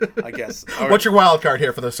unpredictable, I guess. All right. What's your wild card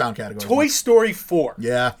here for the sound category? Toy Story 4.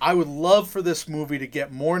 Yeah. I would love for this movie to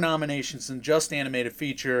get more nominations than just animated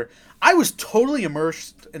feature. I was totally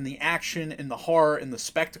immersed in the action, in the horror, in the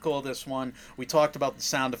spectacle of this one. We talked about the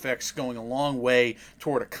sound effects going a long way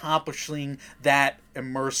toward accomplishing that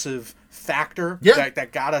immersive factor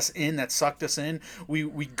that got us in, that sucked us in. We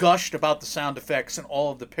gushed about the sound effects in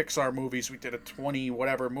all of the Pixar movies. We did a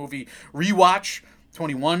 20-whatever movie rewatch.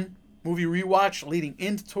 21 movie rewatch leading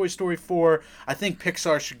into Toy Story 4. I think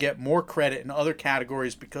Pixar should get more credit in other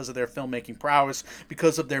categories because of their filmmaking prowess,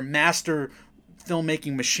 because of their master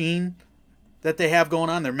filmmaking machine that they have going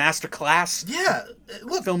on, their master class. Yeah,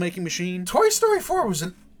 look, filmmaking machine. Toy Story 4 was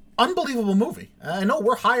an unbelievable movie. I know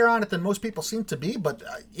we're higher on it than most people seem to be, but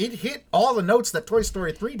it hit all the notes that Toy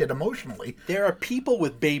Story 3 did emotionally. There are people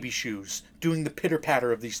with baby shoes doing the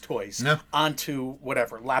pitter-patter of these toys onto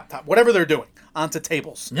whatever, laptop, whatever they're doing, onto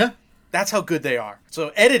tables. Yeah. That's how good they are.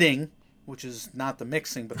 So editing, which is not the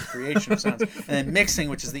mixing, but the creation of sounds, and then mixing,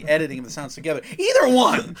 which is the editing of the sounds together. Either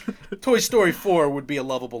one, Toy Story 4 would be a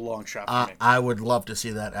lovable long shot for me. I would love to see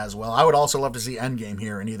that as well. I would also love to see Endgame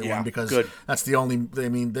here in either one because that's the only. I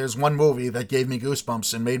mean, there's one movie that gave me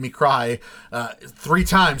goosebumps and made me cry 3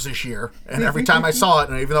 times this year, and every time I saw it,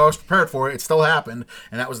 and even though I was prepared for it, it still happened.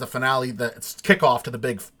 And that was the finale, the kickoff to the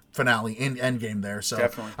big finale in Endgame there. So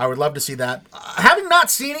definitely. I would love to see that. Having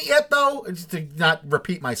not seen it yet, though, to not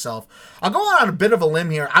repeat myself, I'll go on a bit of a limb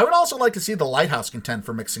here. I would also like to see The Lighthouse contend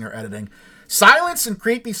for mixing or editing. Silence and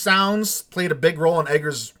creepy sounds played a big role in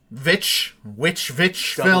Eggers' Vitch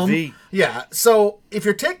film. V. Yeah, so if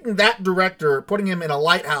you're taking that director, putting him in a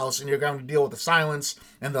lighthouse, and you're going to deal with the silence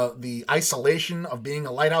and the isolation of being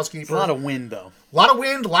a lighthouse keeper. A lot of wind, though. A lot of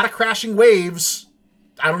wind, a lot of crashing waves.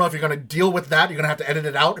 I don't know if you're going to deal with that. You're going to have to edit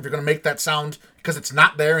it out if you're going to make that sound because it's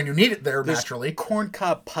not there and you need it there naturally.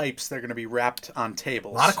 Corncob pipes that are going to be wrapped on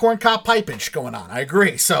tables. A lot of corncob pipage going on. I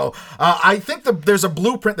agree. So I think there's a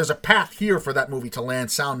blueprint, there's a path here for that movie to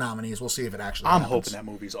land sound nominees. We'll see if it actually happens. I'm hoping that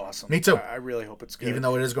movie's awesome. Me too. I really hope it's good. Even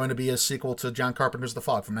though it is going to be a sequel to John Carpenter's The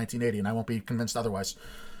Fog from 1980, and I won't be convinced otherwise.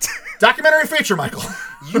 Documentary feature, Michael.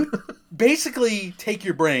 You basically take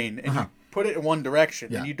your brain and you put it in one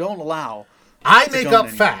direction, and you don't allow... I make up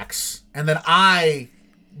facts, and then I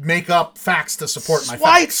make up facts to support my facts.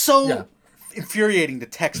 Why it's so infuriating to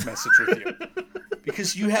text message with you?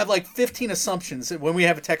 Because you have like 15 assumptions when we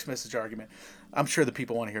have a text message argument. I'm sure the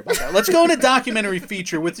people want to hear about that. Let's go into documentary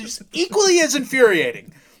feature, which is equally as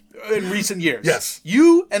infuriating in recent years. Yes.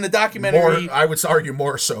 You and the documentary... I would argue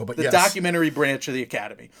more so, but the documentary branch of the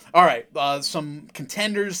Academy. All right, some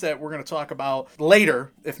contenders that we're going to talk about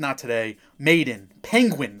later, if not today. Maiden,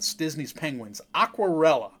 Penguins, Disney's Penguins,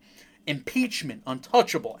 Aquarella, Impeachment,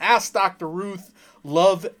 Untouchable, Ask Dr. Ruth,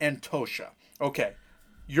 Love, and Tosha. Okay,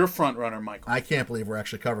 your front runner, Michael. I can't believe we're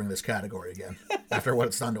actually covering this category again after what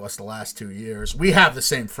it's done to us the last 2 years. We have the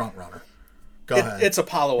same front runner. Go ahead. It's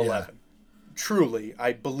Apollo 11. Truly,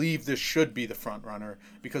 I believe this should be the front runner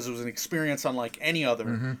because it was an experience unlike any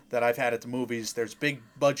other that I've had at the movies. There's big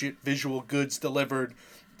budget visual goods delivered.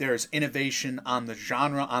 There's innovation on the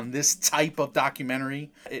genre, on this type of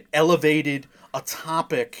documentary. It elevated a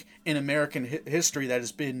topic in American history that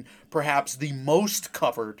has been perhaps the most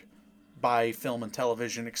covered by film and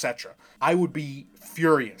television, etc. I would be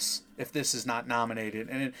furious if this is not nominated.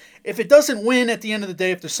 And if it doesn't win at the end of the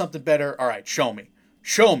day, if there's something better, all right, show me.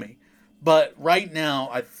 Show me. But right now,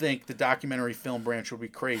 I think the documentary film branch would be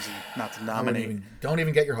crazy not to nominate. Don't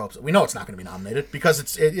even get your hopes up. We know it's not going to be nominated because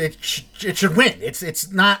it should win.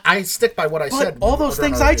 It's not. I stick by what I said. All those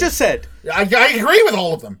things I just said. I agree with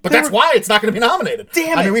all of them, but that's why it's not going to be nominated.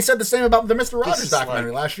 Damn it! I mean, we said the same about the Mr. Rogers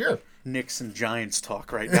documentary last year. Knicks and Giants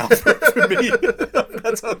talk right now for me.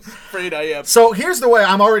 That's how afraid I am. So here's the way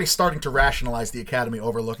I'm already starting to rationalize the Academy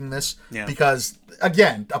overlooking this. Yeah. Because,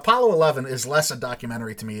 again, Apollo 11 is less a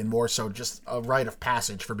documentary to me and more so just a rite of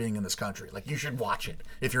passage for being in this country. Like, you should watch it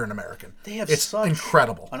if you're an American. It's such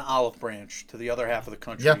incredible. An olive branch to the other half of the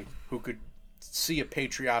country who could see a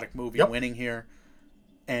patriotic movie winning here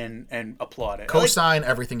and applaud it. Co-sign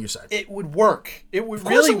everything you said. It would work. It would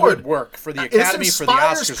course really it would. work for the Academy, for the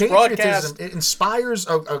Oscars broadcast. It inspires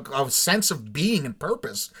a sense of being and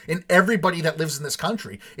purpose in everybody that lives in this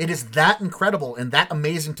country. It is that incredible and that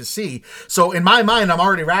amazing to see. So in my mind, I'm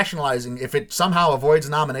already rationalizing if it somehow avoids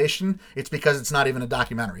nomination, it's because it's not even a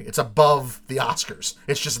documentary. It's above the Oscars.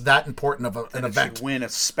 It's just that important of an event. It should win a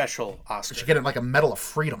special Oscar. It should get like a Medal of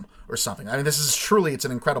Freedom or something. I mean, this is truly, it's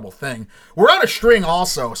an incredible thing. We're on a string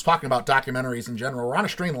also, talking about documentaries in general. We're on a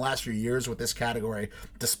string the last few years with this category,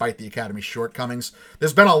 despite the Academy's shortcomings.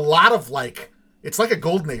 There's been a lot of it's like a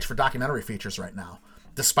golden age for documentary features right now,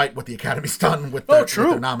 despite what the Academy's done with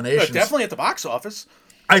their nominations. Definitely at the box office.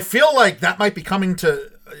 I feel like that might be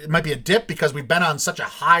it might be a dip because we've been on such a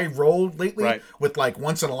high roll lately with like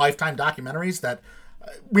once in a lifetime documentaries that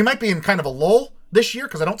we might be in kind of a lull this year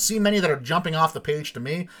because I don't see many that are jumping off the page to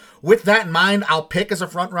me. With that in mind, I'll pick as a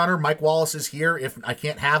front runner Mike Wallace is Here if I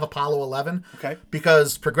can't have Apollo 11. Okay.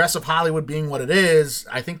 Because progressive Hollywood being what it is,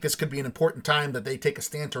 I think this could be an important time that they take a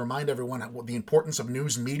stand to remind everyone the importance of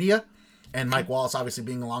news media. And Mike Wallace, obviously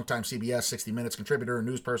being a longtime CBS 60 Minutes contributor and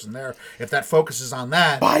news person there, if that focuses on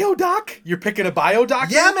that. Biodoc? You're picking a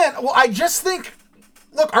biodoc? Yeah, man. Well, I just think...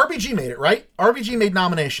 Look, RBG made it, right? RBG made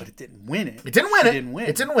nomination. But it didn't win it. It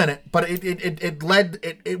didn't win it, but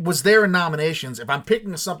it was there in nominations. If I'm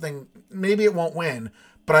picking something, maybe it won't win,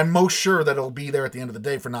 but I'm most sure that it'll be there at the end of the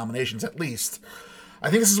day for nominations at least. I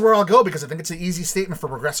think this is where I'll go because I think it's an easy statement for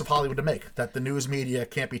progressive Hollywood to make, that the news media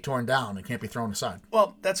can't be torn down and can't be thrown aside.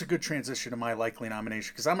 Well, that's a good transition to my likely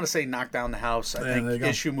nomination because I'm going to say Knock Down the House. I think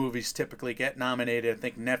issue movies typically get nominated. I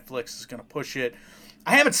think Netflix is going to push it.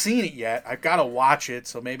 I haven't seen it yet. I've got to watch it,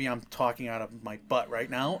 so maybe I'm talking out of my butt right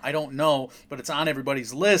now. I don't know, but it's on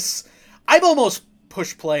everybody's lists. I've almost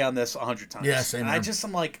pushed play on this 100 times. Yeah, same. And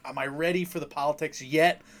I'm like, am I ready for the politics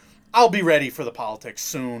yet? I'll be ready for the politics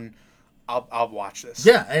soon. I'll watch this.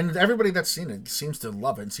 Yeah, and everybody that's seen it seems to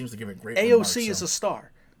love it and seems to give it great remarks, AOC is a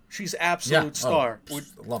star. She's absolute star.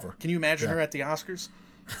 Love her. Can you imagine her at the Oscars?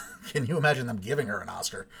 Can you imagine them giving her an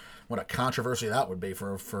Oscar? What a controversy that would be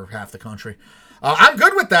for half the country. I'm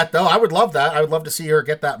good with that, though. I would love that. I would love to see her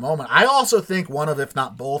get that moment. I also think one of, if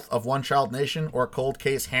not both, of One Child Nation or Cold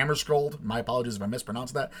Case Hammarskjöld, my apologies if I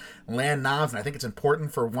mispronounced that, land nods, and I think it's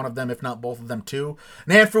important for one of them, if not both of them, too.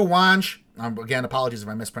 Nan Fu Wange, again, apologies if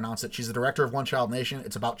I mispronounced it. She's the director of One Child Nation.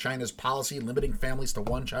 It's about China's policy limiting families to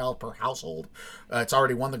one child per household. It's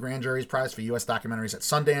already won the Grand Jury's Prize for U.S. documentaries at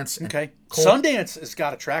Sundance. Okay. Sundance has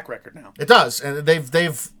got a track record now. It does, and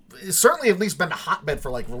they've certainly at least been a hotbed for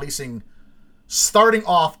like releasing... starting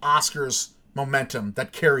off Oscars momentum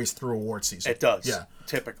that carries through award season. It does. Yeah.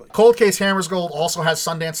 Typically. Cold Case Hammarskjöld also has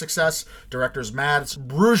Sundance success. Directors Mads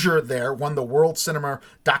Brugger there won the World Cinema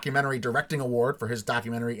Documentary Directing Award for his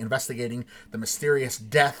documentary investigating the mysterious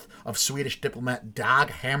death of Swedish diplomat Dag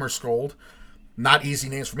Hammarskjöld. Not easy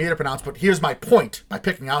names for me to pronounce, but here's my point by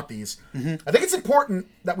picking out these. Mm-hmm. I think it's important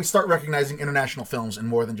that we start recognizing international films in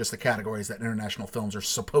more than just the categories that international films are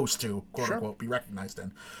supposed to, quote-unquote, be recognized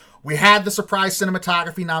in. We had the surprise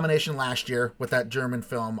cinematography nomination last year with that German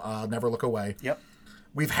film, Never Look Away. Yep.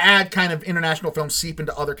 We've had kind of international films seep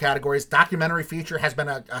into other categories. Documentary feature has been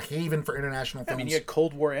a haven for international films. I mean, you had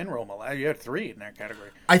Cold War and Roma. You had 3 in that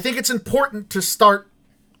category. I think it's important to start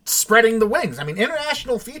spreading the wings. I mean,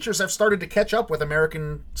 international features have started to catch up with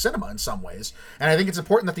American cinema in some ways, and I think it's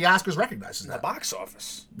important that the Oscars recognizes that. The box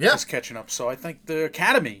office is catching up, so I think the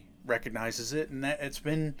Academy recognizes it, and that it's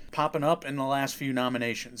been popping up in the last few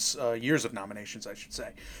nominations, years of nominations, I should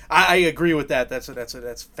say. I agree with that.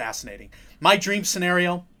 That's fascinating. My dream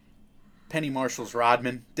scenario: Penny Marshall's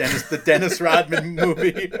Rodman, the Dennis Rodman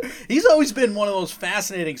movie. He's always been one of those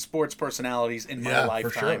fascinating sports personalities in my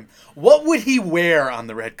lifetime. Sure. What would he wear on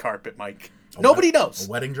the red carpet, Mike? Nobody knows. A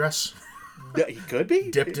wedding dress? He could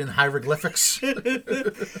be. Dipped in hieroglyphics?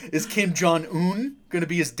 Is Kim Jong-un going to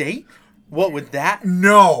be his date? What would that...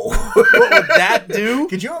 No. What would that do?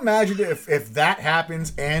 Could you imagine if that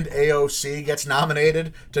happens and AOC gets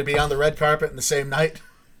nominated to be on the red carpet in the same night?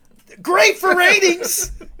 Great for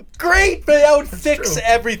ratings! Great, but that would fix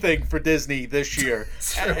everything for Disney this year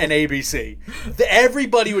and ABC.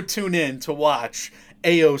 Everybody would tune in to watch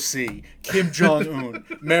AOC, Kim Jong-un,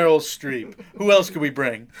 Meryl Streep. Who else could we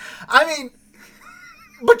bring? I mean,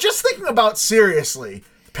 but just thinking about seriously...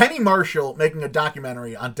 Penny Marshall making a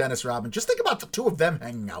documentary on Dennis Rodman. Just think about the two of them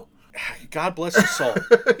hanging out. God bless her soul.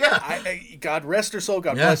 Yeah. God rest her soul.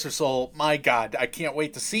 God bless her soul. My God, I can't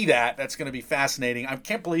wait to see that. That's going to be fascinating. I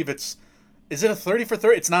can't believe it's... Is it a 30 for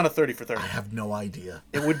 30? It's not a 30 for 30. I have no idea.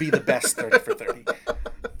 It would be the best 30 for 30.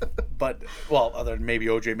 But, well, other than maybe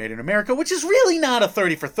OJ Made in America, which is really not a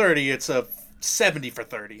 30 for 30. It's a 70 for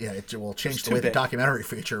 30. Yeah, it will change the too way the big. documentary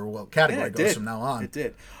feature category it goes did. from now on. It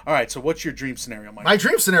did. All right, so what's your dream scenario, Mike? My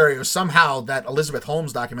dream scenario is somehow that Elizabeth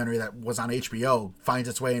Holmes documentary that was on HBO finds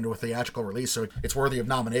its way into a theatrical release, so it's worthy of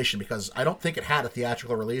nomination, because I don't think it had a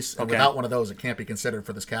theatrical release, and without one of those, it can't be considered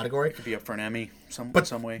for this category. Could be up for an Emmy some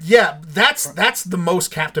way. Yeah, that's the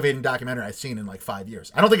most captivating documentary I've seen in like 5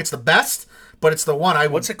 years. I don't think it's the best, but it's the one I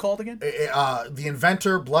would... What's it called again? The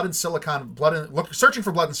Inventor, Searching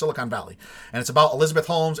for Blood in Silicon Valley. And it's about Elizabeth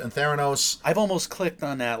Holmes and Theranos. I've almost clicked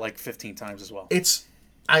on that like 15 times as well.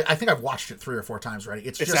 I think I've watched it 3 or 4 times already.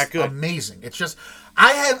 It's just that good? Amazing. It's just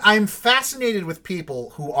I'm fascinated with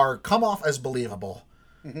people who come off as believable,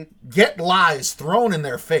 get lies thrown in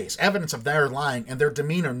their face, evidence of their lying, and their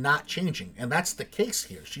demeanor not changing. And that's the case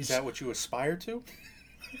here. Is that what you aspire to?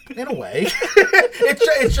 In a way,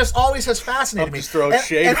 it just always has fascinated me. Just throw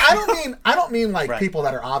shade. And I don't mean like people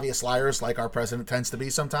that are obvious liars, like our president tends to be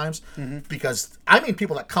sometimes. Because I mean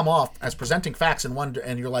people that come off as presenting facts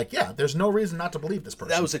and you're like, yeah, there's no reason not to believe this person.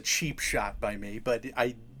 That was a cheap shot by me, but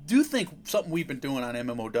I do think something we've been doing on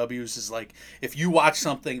MMOWs is like, if you watch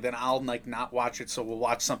something, then I'll like not watch it, so we'll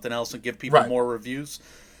watch something else and give people more reviews.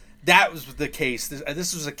 That was the case.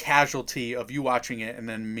 This was a casualty of you watching it and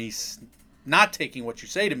then me not taking what you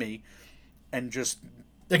say to me and just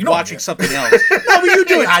watching something else. No, but you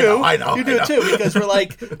do it too. I know. You do it too, because we're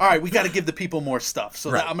like, all right, we got to give the people more stuff. So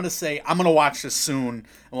I'm going to say, I'm going to watch this soon, and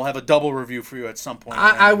we'll have a double review for you at some point.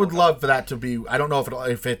 I would love for that to be, I don't know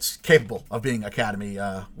if it's capable of being Academy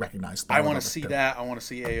recognized. I want to see that. I want to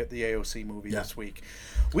see the AOC movie this week.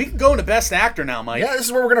 We can go into Best Actor now, Mike. Yeah, this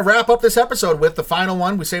is where we're going to wrap up this episode with the final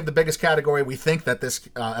one. We saved the biggest category we think that this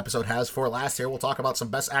episode has for last year. We'll talk about some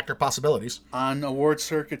Best Actor possibilities. On Award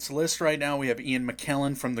Circuit's list right now, we have Ian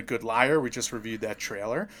McKellen from The Good Liar. We just reviewed that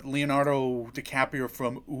trailer. Leonardo DiCaprio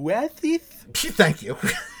from Uethith? Thank you.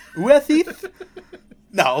 Uethith?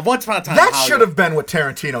 No, Once Upon a Time. That should have been what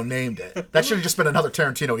Tarantino named it. That should have just been another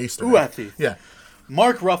Tarantino Easter egg. Uethith. Yeah.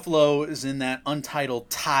 Mark Ruffalo is in that untitled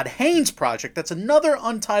Todd Haynes project. That's another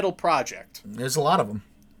untitled project. There's a lot of them.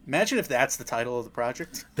 Imagine if that's the title of the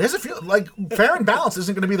project. There's a few, like, Fair and Balanced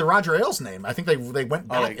isn't going to be the Roger Ailes name. I think they went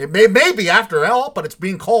back. It may be after all, but it's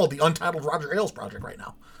being called the Untitled Roger Ailes Project right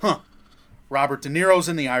now. Huh. Robert De Niro's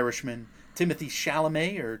in The Irishman. Timothy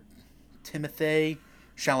Chalamet, or Timothée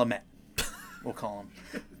Chalamet, we'll call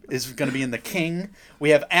him, is going to be in The King. We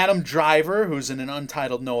have Adam Driver, who's in an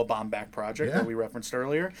untitled Noah Baumbach project that we referenced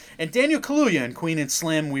earlier. And Daniel Kaluuya in Queen and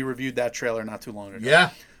Slim. We reviewed that trailer not too long ago. Yeah.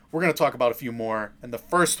 We're going to talk about a few more. And the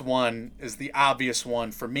first one is the obvious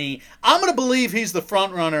one for me. I'm going to believe he's the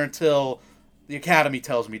front runner until the Academy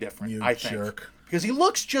tells me different, I think. Jerk. Because he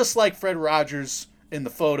looks just like Fred Rogers in the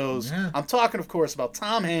photos. Yeah. I'm talking, of course, about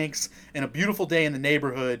Tom Hanks in A Beautiful Day in the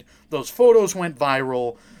Neighborhood. Those photos went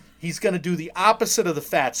viral. He's going to do the opposite of The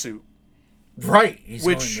Fat Suit. Right.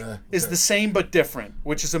 Which is the same but different,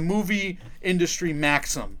 which is a movie industry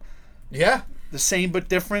maxim. Yeah. The same but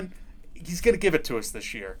different. He's going to give it to us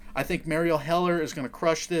this year. I think Mariel Heller is going to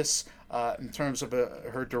crush this in terms of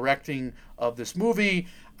her directing of this movie.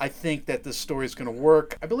 I think that this story is going to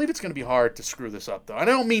work. I believe it's going to be hard to screw this up, though. I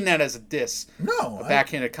don't mean that as a diss. No. A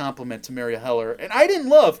backhanded compliment to Mariel Heller. And I didn't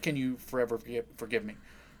love Can You Forever Forgive Me?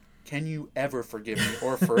 Can you ever forgive me,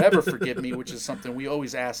 or forever forgive me, which is something we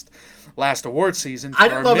always asked last award season for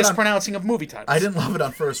our mispronouncing of movie titles. I didn't love it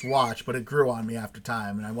on first watch, but it grew on me after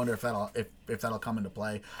time, and I wonder if that'll come into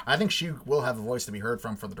play. I think she will have a voice to be heard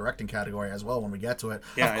from for the directing category as well when we get to it.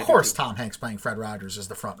 Yeah, of course, Tom Hanks playing Fred Rogers is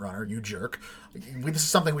the front runner. You jerk. This is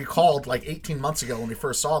something we called like 18 months ago when we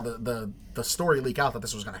first saw the story leak out that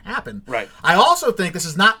this was going to happen. Right. I also think this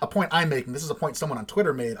is not a point I'm making. This is a point someone on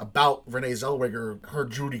Twitter made about Renee Zellweger, her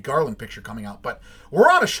Judy Garland picture coming out. But we're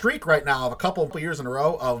on a streak right now of a couple of years in a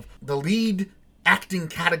row of the lead acting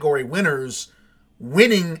category winners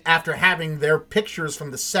winning after having their pictures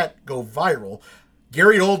from the set go viral.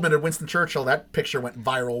 Gary Oldman and Winston Churchill, that picture went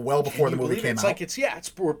viral well before the movie came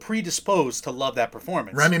out. We're predisposed to love that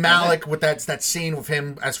performance. Rami Malek with that scene with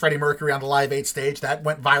him as Freddie Mercury on the Live 8 stage, that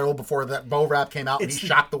went viral before that Bo Rap came out and he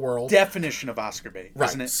shocked the world. Definition of Oscar bait, right.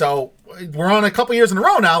 Isn't it? So we're on a couple years in a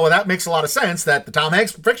row now where that makes a lot of sense that the Tom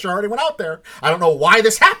Hanks picture already went out there. I don't know why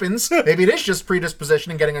this happens. Maybe it is just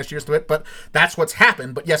predisposition and getting us used to it, but that's what's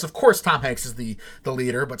happened. But yes, of course Tom Hanks is the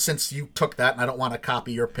leader, but since you took that and I don't want to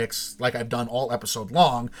copy your picks like I've done all episode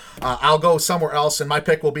long, I'll go somewhere else, and my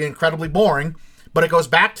pick will be incredibly boring. But it goes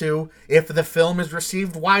back to if the film is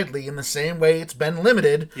received widely in the same way it's been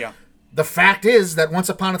limited. Yeah. the fact is that Once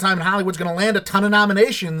Upon a Time in Hollywood's going to land a ton of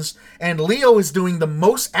nominations, and Leo is doing the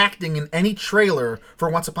most acting in any trailer for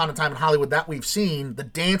Once Upon a Time in Hollywood that we've seen. The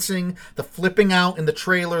dancing, the flipping out in the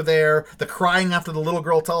trailer there, the crying after the little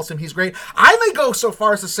girl tells him he's great. I may go so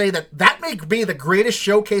far as to say that may be the greatest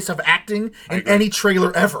showcase of acting in any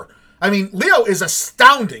trailer ever. I mean, Leo is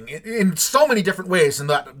astounding in so many different ways in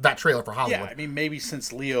that trailer for Hollywood. Yeah, I mean, maybe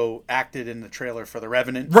since Leo acted in the trailer for The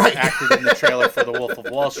Revenant, right. acted in the trailer for The Wolf of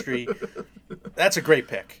Wall Street, that's a great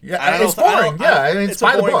pick. Yeah, it's boring. I mean, it's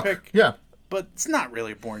by the book. Pick, yeah. But it's not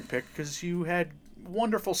really a boring pick because you had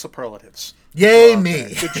wonderful superlatives. Yay,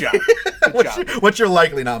 me. Good job. Good job. What's your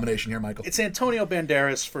likely nomination here, Michael? It's Antonio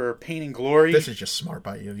Banderas for Pain and Glory. This is just smart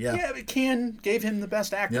by you, yeah. Yeah, but Cannes gave him the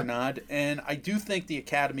Best Actor nod, and I do think the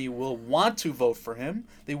Academy will want to vote for him.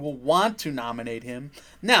 They will want to nominate him.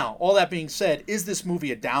 Now, all that being said, is this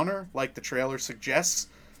movie a downer, like the trailer suggests?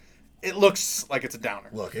 It looks like it's a downer.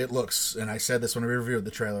 Look, it looks, and I said this when we reviewed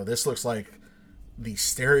the trailer, this looks like the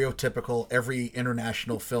stereotypical every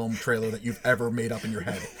international film trailer that you've ever made up in your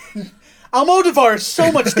head. Almodovar is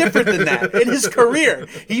so much different than that in his career.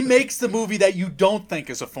 He makes the movie that you don't think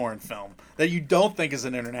is a foreign film, that you don't think is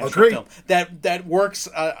an international film, that works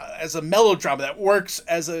as a melodrama, that works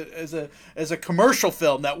as a commercial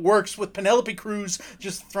film, that works with Penelope Cruz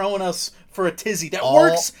just throwing us for a tizzy, that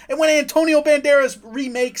works. And when Antonio Banderas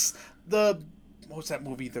remakes what was that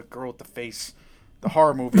movie? The girl with the face, the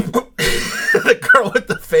horror movie. The girl with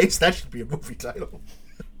the face. That should be a movie title.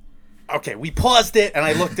 Okay, we paused it, and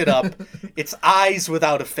I looked it up. It's Eyes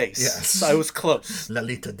Without a Face. Yes. So I was close.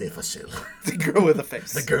 Lalita de Facil. The girl with the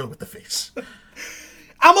face. The girl with the face.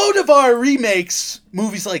 Almodovar remakes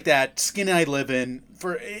movies like that, Skin I Live In,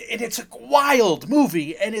 and it's a wild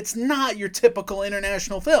movie, and it's not your typical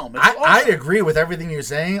international film. I agree with everything you're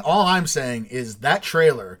saying. All I'm saying is that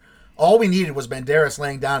trailer, all we needed was Banderas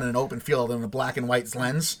laying down in an open field in a black and white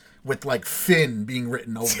lens, with like Finn being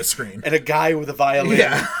written over the screen. And a guy with a violin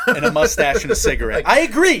and a mustache and a cigarette. I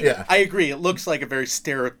agree. Yeah. I agree. It looks like a very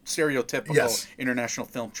stereotypical international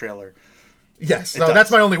film trailer. Yes, so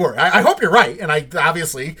that's my only worry. I hope you're right, and I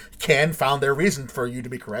obviously found their reason for you to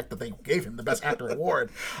be correct that they gave him the Best Actor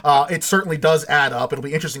award. It certainly does add up. It'll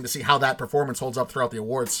be interesting to see how that performance holds up throughout the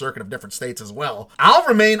awards circuit of different states as well. I'll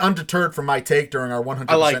remain undeterred from my take during our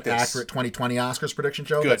 100% accurate 2020 Oscars prediction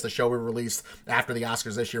show. Good. That's the show we released after the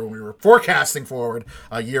Oscars this year when we were forecasting forward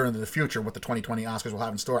a year into the future what the 2020 Oscars will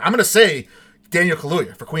have in store. I'm going to say Daniel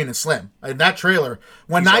Kaluuya for Queen and Slim. In that trailer,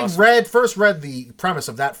 when I first read the premise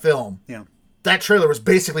of that film, that trailer was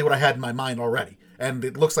basically what I had in my mind already. And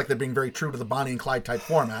it looks like they're being very true to the Bonnie and Clyde type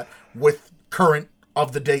format with current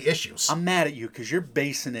of the day issues. I'm mad at you because you're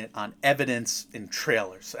basing it on evidence in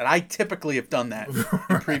trailers. And I typically have done that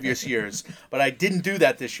in previous years. But I didn't do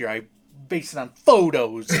that this year. I based it on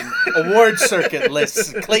photos and award circuit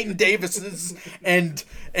lists, Clayton Davis's and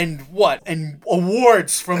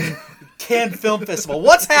awards from Cannes Film Festival.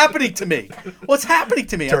 What's happening to me? What's happening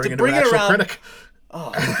to me? I have to bring it around. Critic.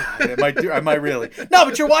 Oh, God, I might really. No,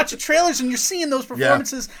 but you're watching trailers and you're seeing those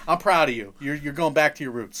performances. Yeah. I'm proud of you. You're going back to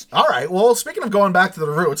your roots. All right. Well, speaking of going back to the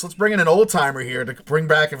roots, let's bring in an old timer here to bring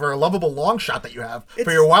back for a lovable long shot that you have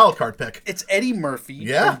for your wild card pick. It's Eddie Murphy.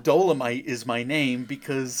 From Dolomite is my name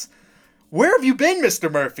because where have you been, Mr.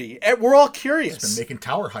 Murphy? We're all curious. He's been making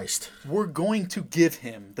Tower Heist. We're going to give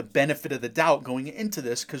him the benefit of the doubt going into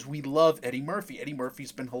this because we love Eddie Murphy. Eddie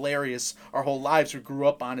Murphy's been hilarious our whole lives. We grew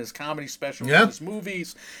up on his comedy specials, his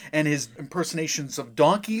movies, and his impersonations of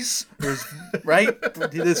donkeys. Right?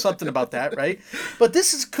 There's something about that, right? But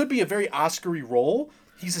this could be a very Oscar-y role.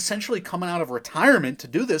 He's essentially coming out of retirement to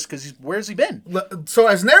do this because where's he been? So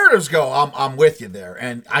as narratives go, I'm with you there.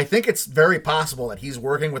 And I think it's very possible that he's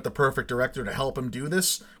working with the perfect director to help him do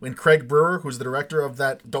this. When Craig Brewer, who's the director of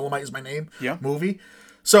that Dolomite is My Name movie.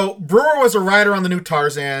 So Brewer was a writer on the new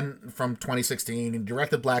Tarzan from 2016 and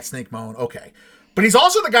directed Black Snake Moan. Okay. But he's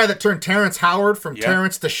also the guy that turned Terrence Howard from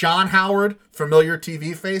Terrence to Sean Howard, familiar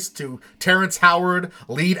TV face, to Terrence Howard,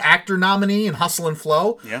 lead actor nominee in Hustle and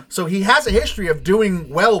Flow. Yeah. So he has a history of doing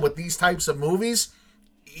well with these types of movies.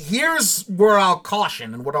 Here's where I'll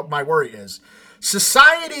caution and what my worry is.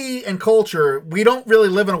 Society and culture, we don't really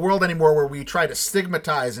live in a world anymore where we try to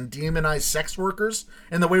stigmatize and demonize sex workers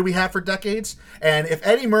in the way we have for decades. And if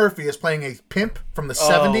Eddie Murphy is playing a pimp from the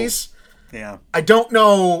 70s... Yeah. I don't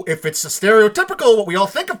know if it's a stereotypical, what we all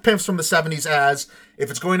think of pimps from the 70s as, if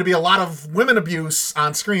it's going to be a lot of women abuse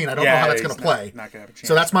on screen. I don't know how that's going to play. Not gonna have a chance.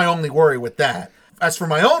 So that's my only worry with that. As for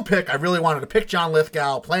my own pick, I really wanted to pick John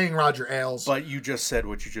Lithgow playing Roger Ailes. But you just said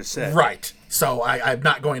what you just said. Right. So I'm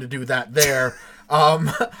not going to do that there. I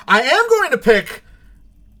am going to pick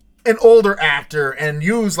an older actor and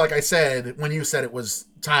use, like I said, when you said it was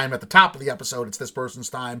time at the top of the episode, it's this person's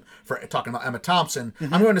time for talking about Emma Thompson.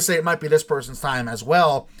 I'm going to say it might be this person's time as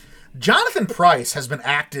well. Jonathan Pryce has been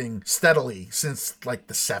acting steadily since like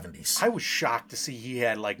the 70s. I was shocked to see he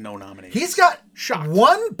had like no nominations. He's got Shocked.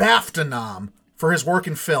 one BAFTA nom for his work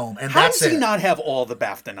in film, and How that's does he it. not have all the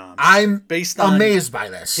BAFTA noms? I'm based on amazed by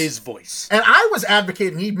this. his voice. And I was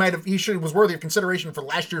advocating he was worthy of consideration for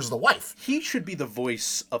last year's The Wife. He should be the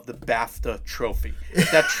voice of the BAFTA trophy. If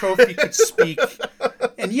that trophy could speak,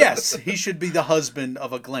 and yes, he should be the husband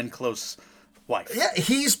of a Glenn Close wife. Yeah,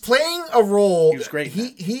 he's playing a role. He was great in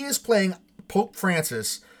that. He is playing Pope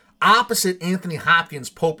Francis opposite Anthony Hopkins'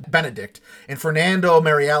 Pope Benedict, and Fernando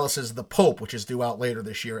Mariales' The Pope, which is due out later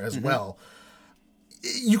this year as well.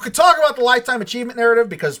 You could talk about the Lifetime Achievement narrative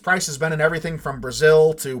because Price has been in everything from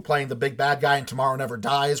Brazil to playing the big bad guy in Tomorrow Never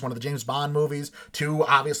Dies, one of the James Bond movies, to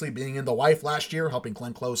obviously being in The Wife last year, helping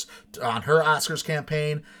Glenn Close on her Oscars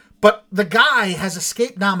campaign. But the guy has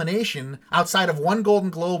escaped nomination outside of one Golden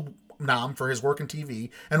Globe nom for his work in TV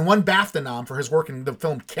and one BAFTA nom for his work in the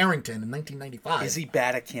film Carrington in 1995. Is he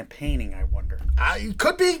bad at campaigning, I wonder?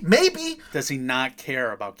 Could be, maybe. Does he not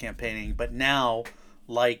care about campaigning? But now,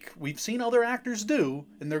 like we've seen other actors do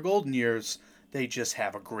in their golden years, they just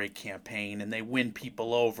have a great campaign and they win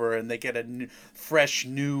people over and they get a fresh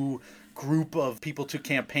new group of people to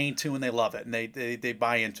campaign to and they love it and they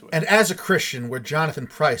buy into it. And as a Christian, were Jonathan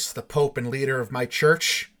Pryce the Pope and leader of my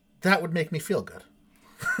church, that would make me feel good.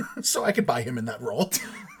 So I could buy him in that role.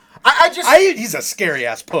 He's a scary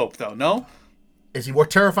ass pope though, no? Is he more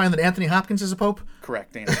terrifying than Anthony Hopkins as a pope?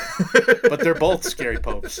 Correct answer. But they're both scary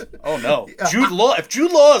popes. Oh no. Jude Law, if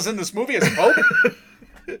Jude Law is in this movie as a pope,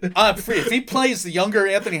 if he plays the younger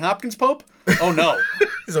Anthony Hopkins Pope, oh no.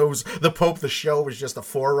 So it was the Pope, the show was just a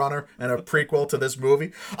forerunner and a prequel to this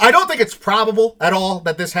movie. I don't think it's probable at all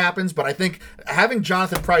that this happens, but I think having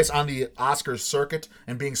Jonathan Pryce on the Oscars circuit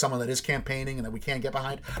and being someone that is campaigning and that we can't get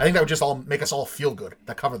behind, I think that would just all make us all feel good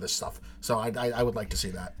that cover this stuff. So I would like to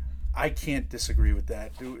see that. I can't disagree with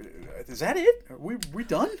that. Is that it? Are we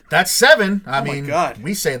done? That's 7. I mean, my God.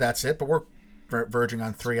 We say that's it, but we're verging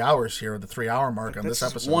on 3 hours here, the 3-hour mark on this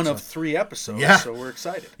episode. This is one of 3 episodes, so we're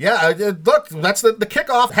excited. Yeah, look, that's the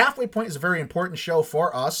kickoff. Halfway Point is a very important show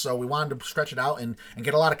for us, so we wanted to stretch it out and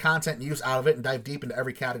get a lot of content and use out of it and dive deep into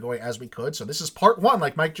every category as we could. So this is part 1,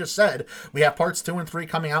 like Mike just said. We have parts 2 and 3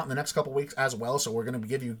 coming out in the next couple weeks as well, so we're going to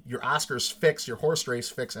give you your Oscars fix, your horse race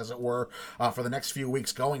fix, as it were, for the next few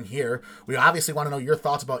weeks going here. We obviously want to know your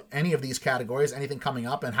thoughts about any of these categories, anything coming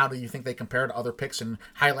up, and how do you think they compare to other picks and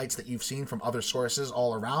highlights that you've seen from other sources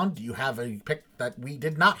all around. Do you have a pick that we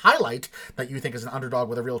did not highlight that you think is an underdog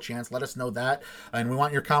with a real chance? Let us know that. And we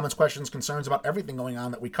want your comments, questions, concerns about everything going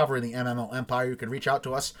on that we cover in the MMO Empire. You can reach out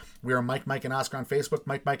to us. We are Mike, and Oscar on Facebook,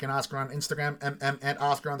 Mike, and Oscar on Instagram, and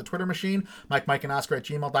Oscar on the Twitter machine, Mike, and Oscar at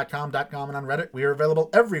gmail.com, and on Reddit. We are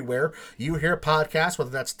available everywhere you hear podcasts,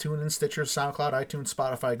 whether that's TuneIn, Stitcher, SoundCloud, iTunes,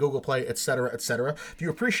 Spotify, Google Play, etc., etc. If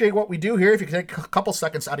you appreciate what we do here, if you can take a couple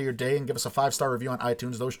seconds out of your day and give us a 5-star review on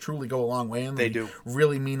iTunes, those truly go a long way. And they do.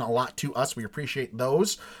 Really mean a lot to us. We appreciate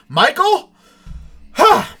those. Michael?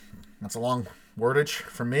 That's a long wordage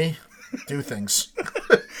from me. Do things.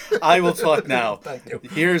 I will talk now. Thank you.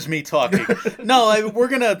 Here's me talking. No, we're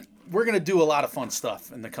gonna do a lot of fun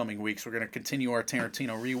stuff in the coming weeks. We're gonna continue our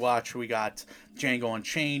Tarantino rewatch. We got Django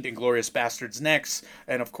Unchained and Glorious Bastards next,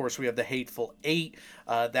 and of course we have The Hateful Eight.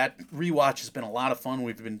 That rewatch has been a lot of fun.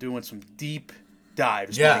 We've been doing some deep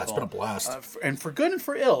dives. Yeah, Michael. It's been a blast. And for good and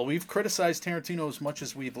for ill, we've criticized Tarantino as much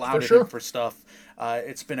as we've lauded sure. him for stuff.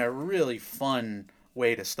 It's been a really fun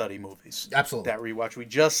way to study movies. Absolutely. That rewatch. We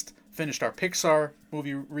just finished our Pixar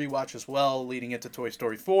movie rewatch as well, leading into Toy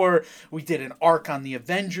Story 4. We did an arc on the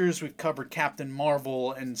Avengers. We covered Captain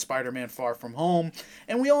Marvel and Spider-Man Far From Home.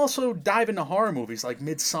 And we also dive into horror movies like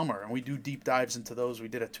Midsommar, and we do deep dives into those. We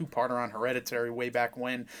did a 2-parter on Hereditary way back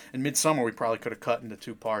when. And Midsommar we probably could have cut into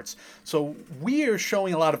 2 parts. So we are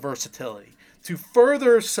showing a lot of versatility. To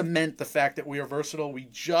further cement the fact that we are versatile, we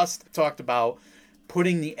just talked about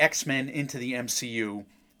putting the X-Men into the MCU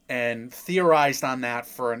and theorized on that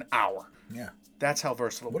for an hour. Yeah. That's how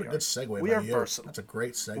versatile we are. What a good segue. We by are you. versatile. That's a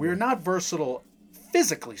great segue. We are not versatile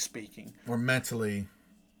physically speaking. Or mentally.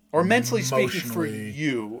 Or mentally speaking for Emotionally.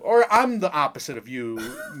 you. Or I'm the opposite of you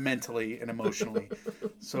mentally and emotionally.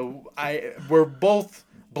 So we're both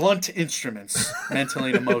blunt instruments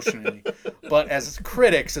mentally and emotionally. But as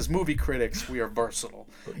critics, as movie critics, we are versatile.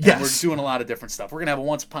 And Yes. we're doing a lot of different stuff. We're going to have a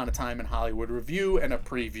Once Upon a Time in Hollywood review and a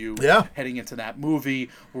preview heading into that movie.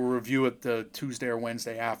 We'll review it the Tuesday or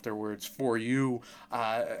Wednesday afterwards for you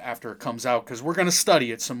after it comes out, because we're going to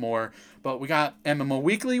study it some more. But we got MMO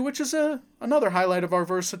Weekly, which is another highlight of our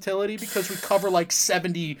versatility, because we cover like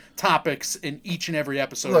 70 topics in each and every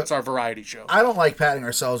episode. Look, it's our variety show. I don't like patting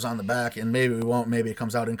ourselves on the back, and maybe we won't. Maybe it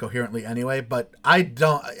comes out incoherently anyway. But I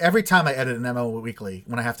don't. Every time I edit an MMO Weekly,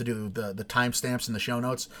 when I have to do the timestamps and the show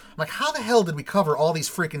notes, I'm like, how the hell did we cover all these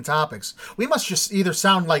freaking topics? We must just either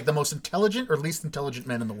sound like the most intelligent or least intelligent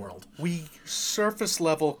men in the world. We surface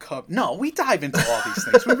level cover. No, we dive into all these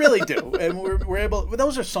things. We really do, and we're able.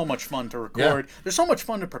 Those are so much fun to record. Yeah. They're so much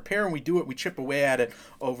fun to prepare, and we do it. We chip away at it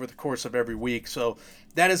over the course of every week. So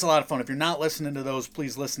that is a lot of fun. If you're not listening to those,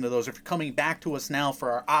 please listen to those. If you're coming back to us now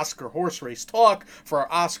for our Oscar horse race talk, for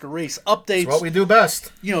our Oscar race updates, It's what we do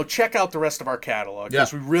best. check out the rest of our catalog,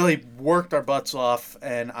 because we really worked our butts off,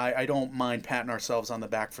 and I don't mind patting ourselves on the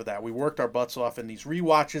back for that. We worked our butts off in these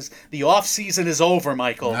rewatches. The off season is over,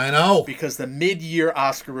 Michael. I know. Because the mid-year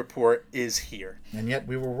Oscar report is here. And yet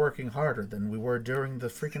we were working harder than we were during the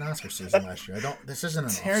freaking Oscar season last year. This isn't an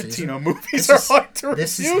off-season. Tarantino movies are hard to review.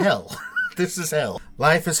 This is hell. This is hell.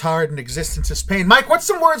 Life is hard and existence is pain. Mike, what's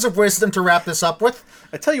some words of wisdom to wrap this up with?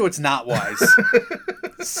 I tell you what's not wise.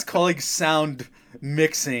 It's calling sound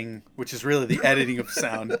mixing, which is really the editing of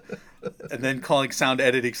sound, and then calling sound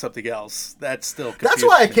editing something else. That's still confusing. That's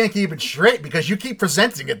why I can't keep it straight, because you keep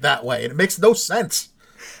presenting it that way, and it makes no sense.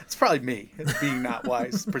 It's probably me. It's being not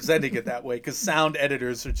wise, presenting it that way, because sound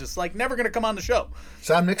editors are just like never going to come on the show.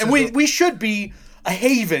 Sound mixers, and we should be a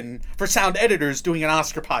haven for sound editors doing an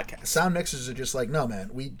Oscar podcast. Sound mixers are just like, no,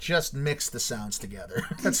 man, we just mix the sounds together.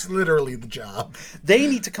 That's literally the job. They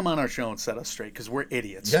need to come on our show and set us straight, because we're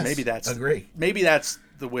idiots. Yes, maybe that's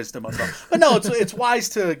the wisdom of them. But no, it's wise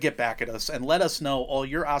to get back at us and let us know all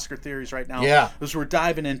your Oscar theories right now. Yeah. Because we're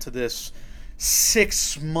diving into this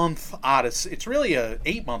 6-month odyssey. It's really a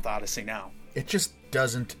 8-month odyssey now. It just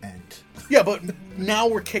doesn't end. Yeah, but now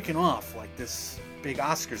we're kicking off like this big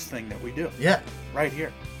Oscars thing that we do. Yeah. Right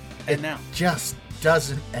here. And now. Just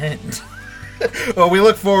doesn't end. Well, we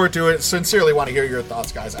look forward to it. Sincerely want to hear your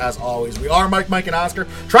thoughts, guys. As always, we are Mike, and Oscar,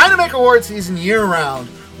 trying to make award season year-round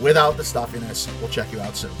without the stuffiness. We'll check you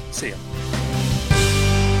out soon. See ya.